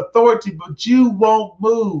women of authority, but you won't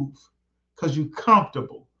move because you're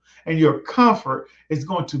comfortable, and your comfort is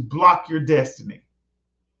going to block your destiny.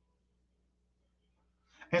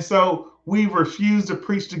 And so we refuse to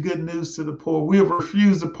preach the good news to the poor. We have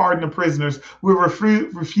refused to pardon the prisoners. We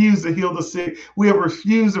refused to heal the sick. We have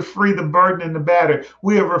refused to free the burdened and the battered.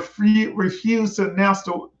 We have refused to announce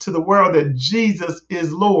to the world that Jesus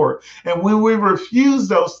is Lord. And when we refuse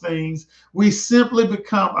those things, we simply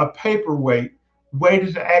become a paperweight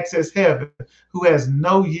waiting to access heaven who has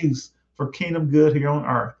no use for kingdom good here on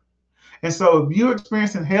earth. And so if you're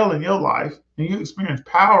experiencing hell in your life and you experience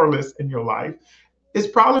powerless in your life, it's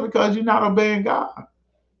probably because you're not obeying God.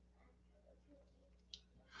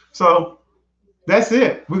 So that's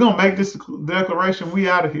it. We're going to make this declaration. We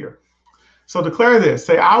out of here. So declare this.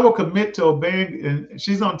 Say, I will commit to obeying. And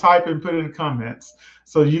she's going to type it and put it in the comments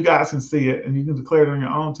so you guys can see it and you can declare it on your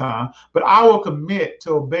own time. But I will commit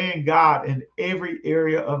to obeying God in every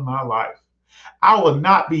area of my life. I will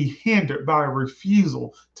not be hindered by a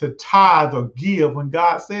refusal to tithe or give when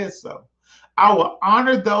God says so. I will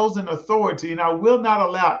honor those in authority, and I will not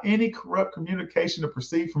allow any corrupt communication to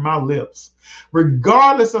proceed from my lips.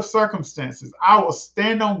 Regardless of circumstances, I will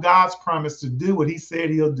stand on God's promise to do what he said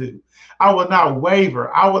he'll do. I will not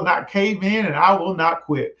waver. I will not cave in, and I will not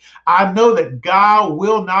quit. I know that God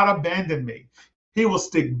will not abandon me. He will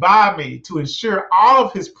stick by me to ensure all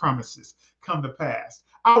of his promises come to pass.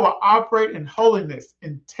 I will operate in holiness,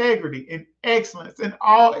 integrity, and excellence in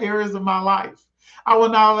all areas of my life. I will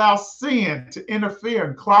not allow sin to interfere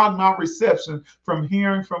and cloud my reception from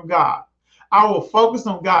hearing from God. I will focus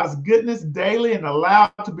on God's goodness daily and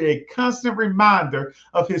allow it to be a constant reminder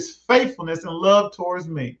of his faithfulness and love towards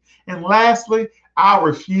me. And lastly, I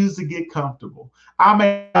refuse to get comfortable. I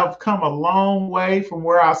may have come a long way from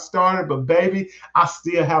where I started, but baby, I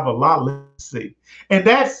still have a lot left to see. And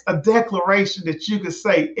that's a declaration that you can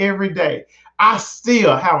say every day. I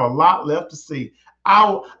still have a lot left to see.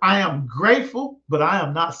 I am grateful, but I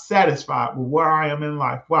am not satisfied with where I am in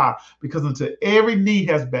life. Why? Because until every knee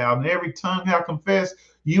has bowed and every tongue has confessed,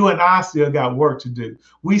 you and I still got work to do.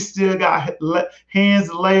 We still got hands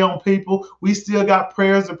to lay on people. We still got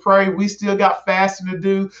prayers to pray. We still got fasting to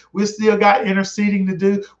do. We still got interceding to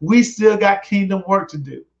do. We still got kingdom work to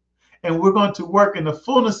do. And we're going to work in the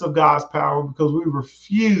fullness of God's power because we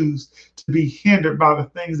refuse to be hindered by the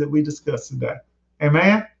things that we discussed today.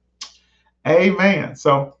 Amen. Amen.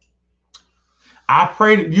 So I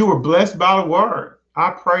pray that you were blessed by the word. I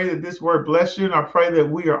pray that this word bless you, and I pray that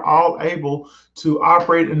we are all able to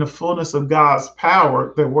operate in the fullness of God's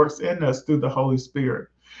power that works in us through the Holy Spirit.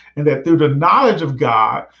 And that through the knowledge of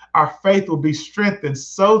God, our faith will be strengthened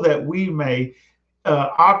so that we may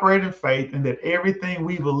operate in faith, and that everything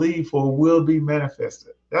we believe for will be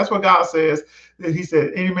manifested. That's what God says. That he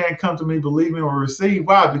said, any man come to me believing or receive.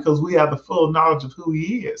 Why? Because we have the full knowledge of who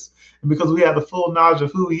he is. And because we have the full knowledge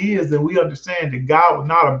of who he is, then we understand that God will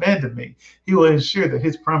not abandon me. He will ensure that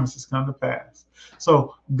his promises come to pass.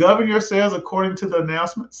 So govern yourselves according to the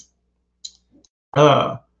announcements.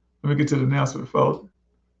 Let me get to the announcement, folks.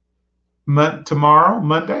 Tomorrow,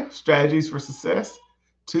 Monday, strategies for success.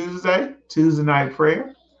 Tuesday night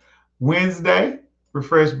prayer. Wednesday,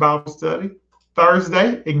 refresh Bible study.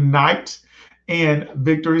 Thursday, ignite and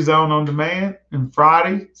victory zone on demand. And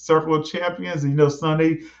Friday, circle of champions. And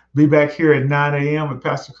Sunday, be back here at 9 a.m. with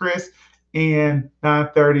Pastor Chris, and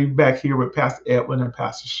 9:30 back here with Pastor Edwin and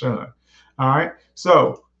Pastor Sean. All right.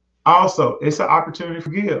 So also, it's an opportunity for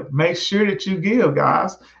give. Make sure that you give,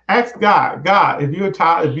 guys. Ask God, if you're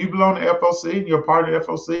if you belong to FOC and you're part of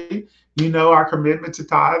FOC, you know our commitment to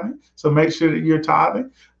tithing. So make sure that you're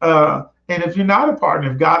tithing. And if you're not a partner,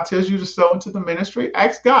 if God tells you to sow into the ministry,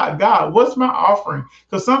 ask God, what's my offering?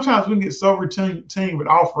 Because sometimes we get so routine with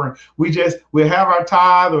offering. We'll have our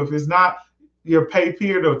tithe, or if it's not your pay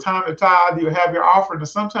period or time to tithe, you'll have your offering. And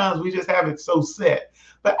sometimes we just have it so set.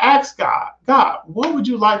 But ask God, what would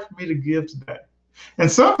you like for me to give today?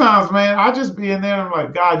 And sometimes, man, I just be in there and I'm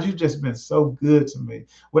like, God, you've just been so good to me.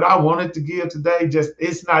 What I wanted to give today, just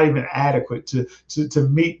it's not even adequate to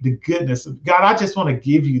meet the goodness of God. I just want to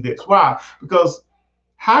give you this. Why? Because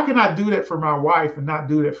how can I do that for my wife and not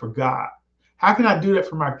do that for God? How can I do that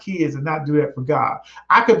for my kids and not do that for God?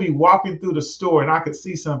 I could be walking through the store and I could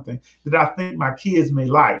see something that I think my kids may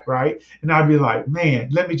like, right? And I'd be like, man,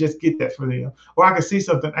 let me just get that for them. Or I could see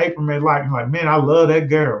something April may like and like, man, I love that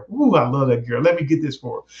girl. Ooh, I love that girl. Let me get this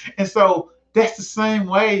for her. And so that's the same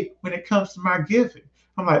way when it comes to my giving.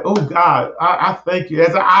 I'm like, oh God, I thank you.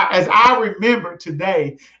 As I remember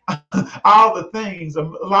today, all the things, a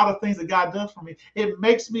lot of things that God done for me, it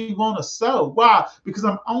makes me want to sow. Why? Because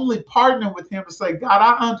I'm only partnering with Him to say, God,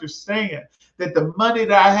 I understand that the money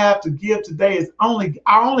that I have to give today I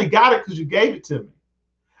only got it because you gave it to me.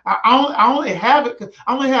 I only have it.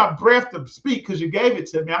 I only have breath to speak because you gave it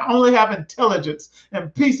to me. I only have intelligence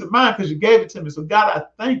and peace of mind because you gave it to me. So God, I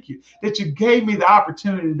thank you that you gave me the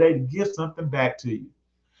opportunity today to give something back to you.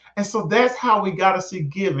 And so that's how we got to see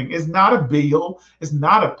giving. It's not a bill, it's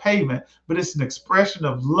not a payment, but it's an expression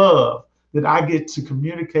of love that I get to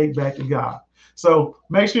communicate back to God. So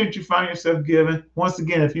make sure that you find yourself giving. Once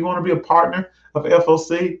again, if you want to be a partner of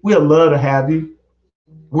FOC, we'd love to have you.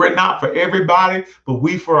 We're not for everybody, but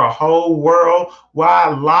we for a whole world. Why?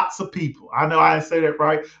 Lots of people. I know I didn't say that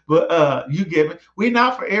right, but you get it. We're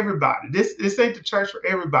not for everybody. This ain't the church for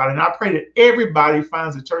everybody. And I pray that everybody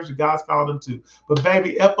finds the church that God's called them to. But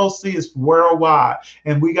baby, FOC is worldwide.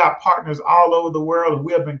 And we got partners all over the world. And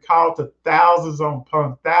we have been called to thousands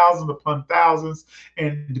upon thousands.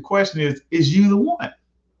 And the question is you the one?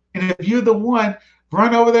 And if you're the one,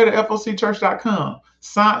 run over there to focchurch.com.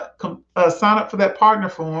 Sign up for that partner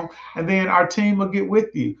form, and then our team will get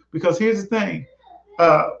with you. Because here's the thing,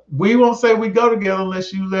 we won't say we go together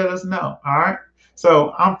unless you let us know. All right.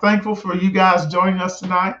 So I'm thankful for you guys joining us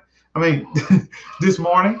tonight. I mean, this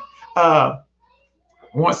morning.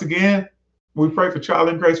 Once again, we pray for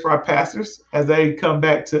Charlie and Grace for our pastors as they come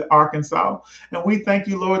back to Arkansas. And we thank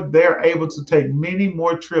you, Lord, they're able to take many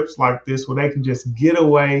more trips like this where they can just get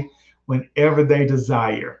away whenever they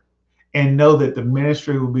desire and know that the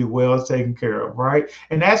ministry will be well taken care of, right?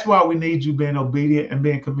 And that's why we need you being obedient and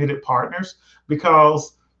being committed partners,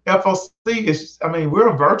 because FOC is, I mean, we're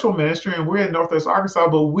a virtual ministry and we're in Northwest Arkansas,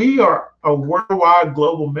 but we are a worldwide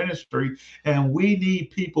global ministry, and we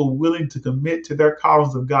need people willing to commit to their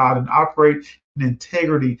callings of God and operate in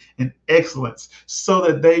integrity and excellence so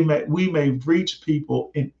that we may reach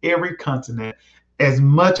people in every continent as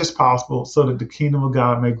much as possible so that the kingdom of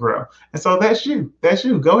God may grow. And so that's you. That's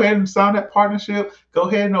you. Go ahead and sign that partnership. Go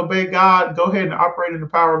ahead and obey God. Go ahead and operate in the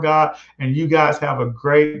power of God. And you guys have a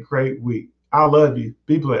great, great week. I love you.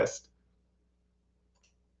 Be blessed.